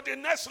get to the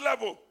next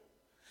level,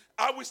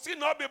 I will still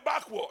not be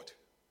backward.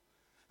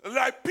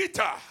 Like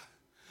Peter,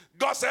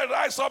 God said,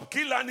 rise up,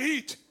 kill and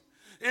eat.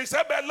 He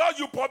said, but Lord,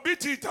 you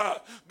forbid it.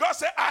 God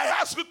said, I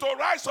ask you to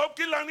rise up,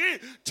 kill and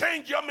eat.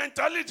 Change your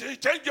mentality,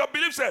 change your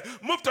beliefs,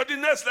 move to the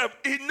next level.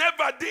 He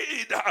never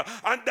did.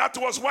 And that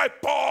was why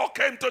Paul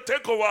came to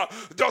take over.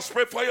 Just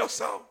pray for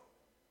yourself.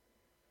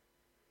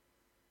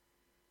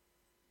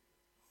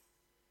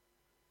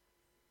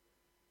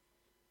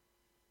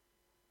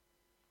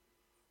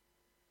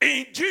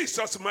 In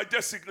Jesus'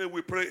 majestic name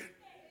we pray. Amen.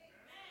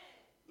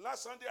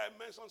 Last Sunday I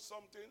mentioned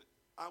something.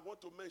 I want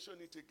to mention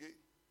it again.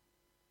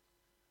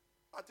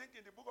 I think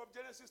in the book of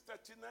Genesis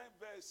 39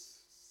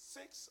 verse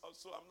 6 or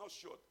so, I'm not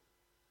sure.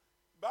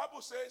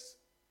 Bible says,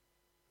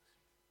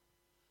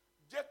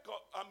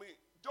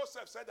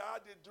 Joseph said, I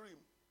had a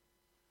dream.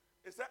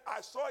 He said,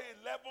 I saw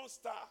 11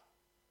 stars.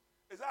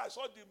 He said, I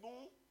saw the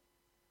moon,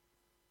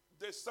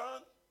 the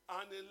sun,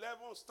 and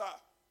 11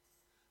 stars.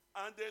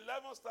 And the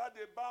 11 stars,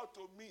 they bowed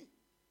to me.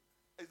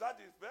 Is that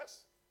his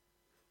verse?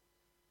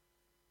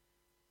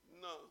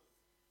 No.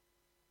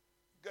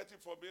 Get it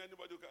for me,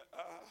 anybody who can.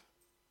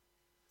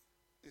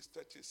 It's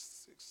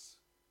 36,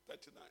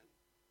 39.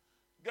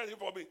 Get it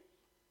for me.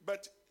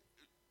 But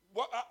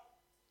what?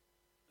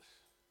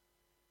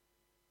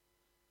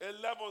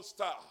 11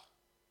 star.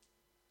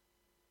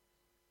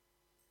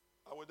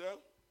 Are we there?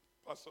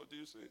 Pastor, do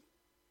you see?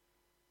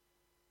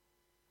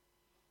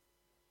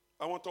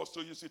 I want us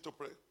to use it to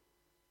pray.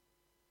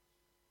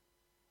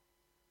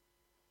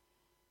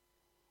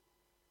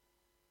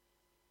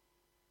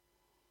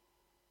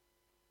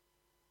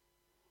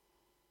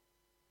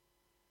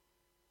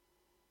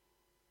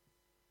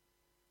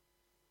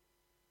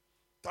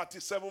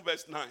 (37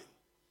 verse 9).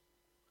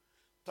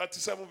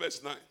 37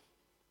 verse 9.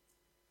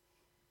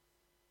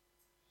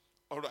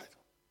 All right.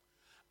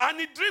 And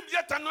he dreamed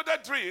yet another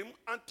dream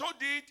and told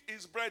it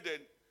his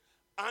brethren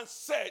and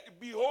said,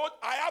 behold,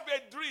 I have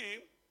a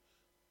dream.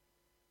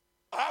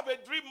 I have a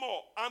dream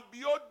more. And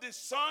behold, the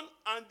sun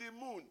and the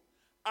moon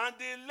and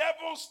the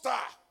 11th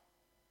star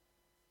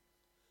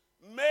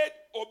made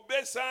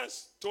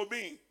obeisance to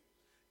me.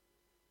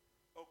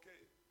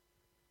 Okay.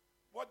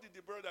 What did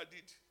the brother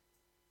did?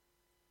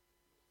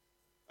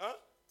 Huh?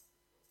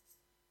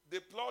 They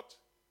plot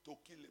to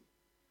kill him.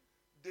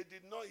 They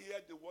did not hear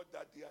the word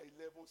that they are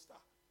 11 stars.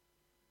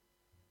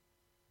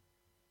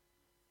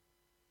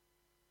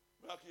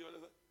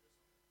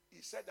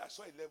 He said, I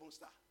saw 11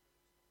 stars.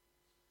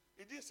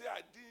 He didn't say,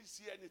 I didn't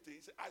see anything.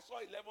 He said, I saw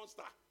 11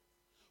 stars.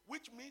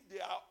 Which means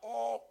they are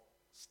all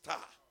stars.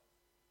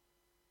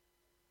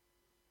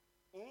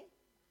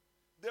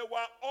 They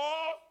were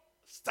all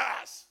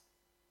stars.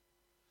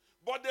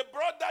 But the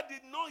brother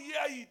did not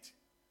hear it.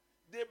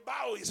 The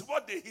bow is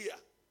what they hear.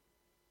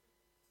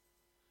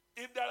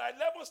 If there are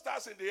 11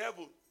 stars in the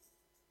heaven,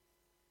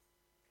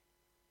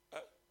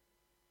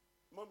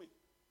 mommy,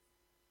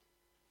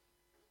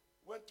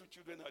 when two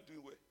children are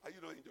doing well, are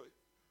you not enjoying?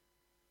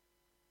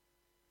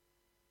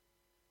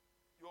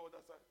 You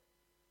understand?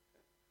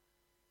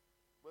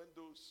 When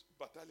those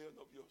battalion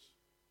of yours,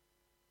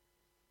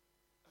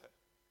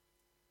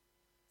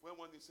 when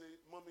one is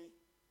saying, mommy,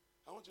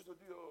 I want you to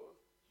do your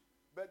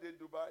birthday in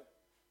Dubai.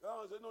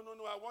 I say, no,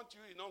 I want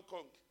you in Hong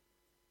Kong.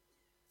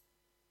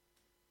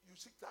 You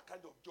seek that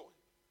kind of joy.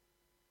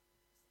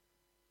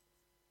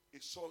 He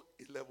saw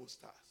 11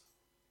 stars.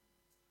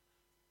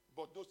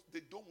 But those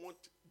they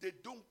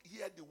don't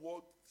hear the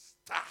word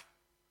star.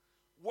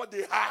 What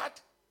they had,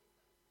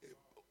 a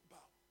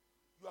bow.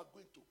 You are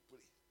going to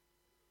pray.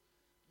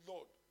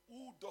 Lord,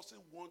 who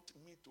doesn't want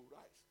me to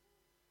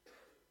rise?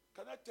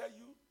 Can I tell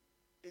you,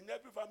 in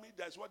every family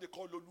there's what they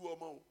call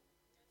Oluomo.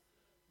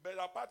 But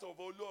a part of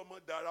Oluomo,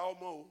 there are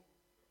Omo.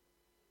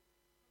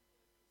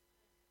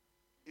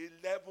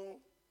 11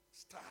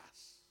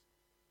 stars.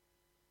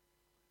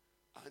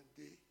 And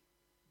they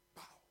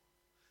bow.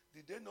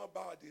 Did they not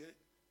bow at the end?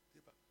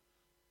 They bow.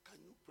 Can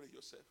you pray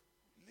yourself?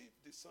 Leave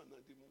the sun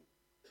and the moon.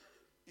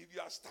 If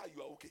you are a star,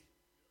 you are okay.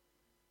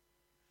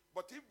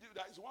 But if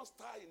there is one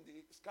star in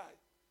the sky,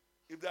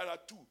 if there are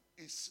two,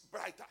 it's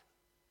brighter.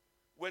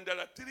 When there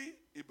are three,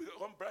 it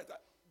becomes brighter.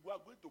 You are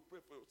going to pray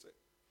for yourself.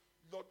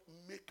 Lord,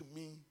 make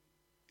me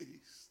a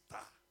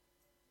star.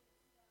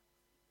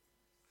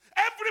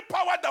 Every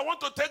power that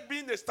want to take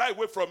being a star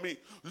away from me,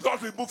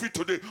 Lord, remove it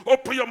today.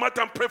 Open your mouth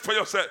and pray for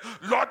yourself.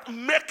 Lord,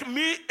 make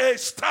me a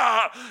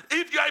star.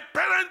 If you are a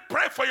parent,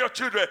 pray for your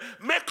children.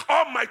 Make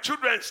all my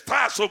children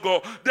stars, oh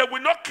God. They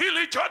will not kill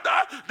each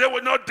other. They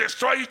will not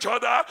destroy each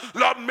other.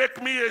 Lord,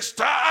 make me a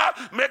star.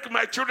 Make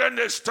my children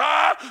a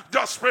star.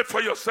 Just pray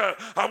for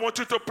yourself. I want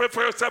you to pray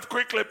for yourself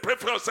quickly. Pray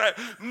for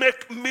yourself.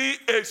 Make me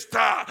a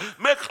star.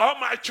 Make all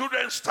my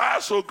children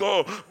stars, oh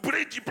God.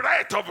 Breathe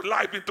breath of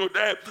life into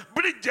them.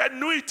 Breathe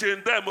genuity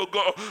in them, oh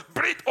God.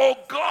 Breathe, oh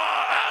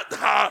God,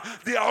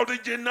 the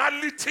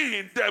originality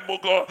in them, oh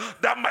God,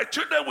 that my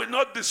children will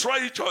not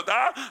destroy each other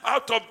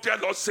out of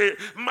jealousy.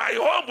 My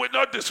home will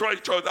not destroy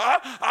each other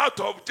out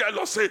of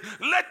jealousy.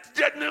 Let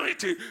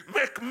genuity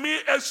make me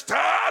a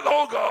star,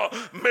 oh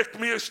God. Make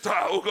me a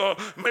star, oh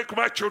God. Make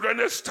my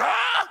children a star.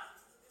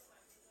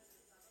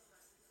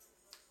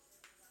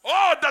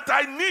 All that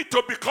I need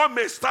to become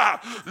a star,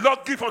 Lord,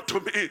 give unto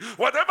me.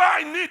 Whatever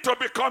I need to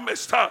become a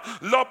star,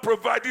 Lord,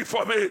 provide it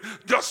for me.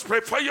 Just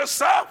pray for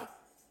yourself.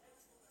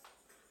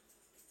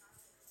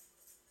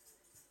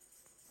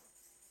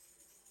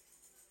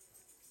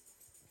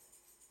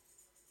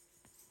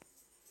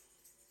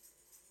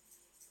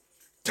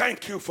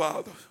 Thank you,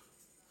 Father.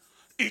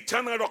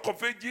 Eternal Rock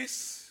of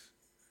Ages.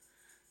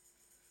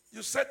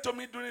 You said to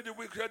me during the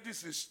week,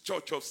 this is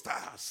Church of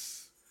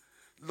Stars.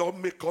 Lord,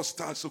 make us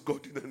stars, oh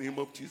God, in the name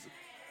of Jesus.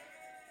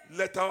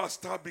 Let our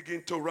star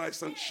begin to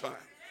rise and shine.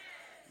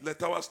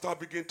 Let our star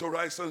begin to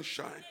rise and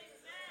shine.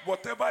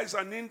 Whatever is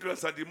an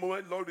hindrance at the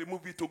moment, Lord,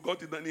 remove it to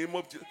God in the name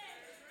of Jesus.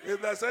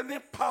 If there's any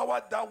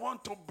power that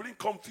want to bring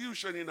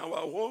confusion in our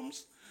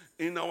homes,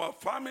 in our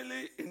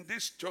family, in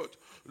this church,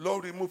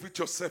 Lord, remove it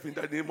yourself in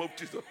the name of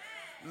Jesus.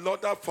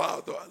 Lord our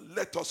Father,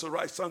 let us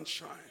rise and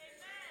shine.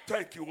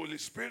 Thank you, Holy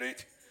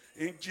Spirit.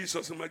 In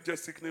Jesus'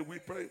 majestic name we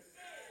pray.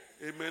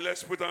 Amen.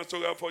 Let's put our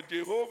together for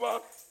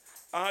Jehovah.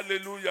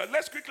 Hallelujah.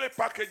 Let's quickly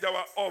package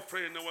our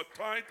offering, our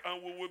tithe,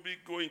 and we will be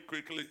going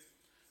quickly.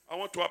 I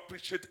want to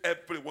appreciate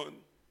everyone.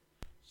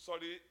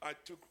 Sorry, I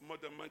took more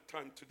than my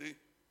time today.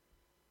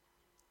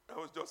 I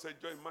was just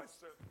enjoying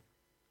myself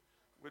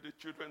with the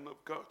children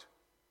of God.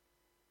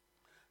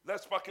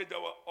 Let's package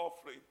our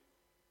offering.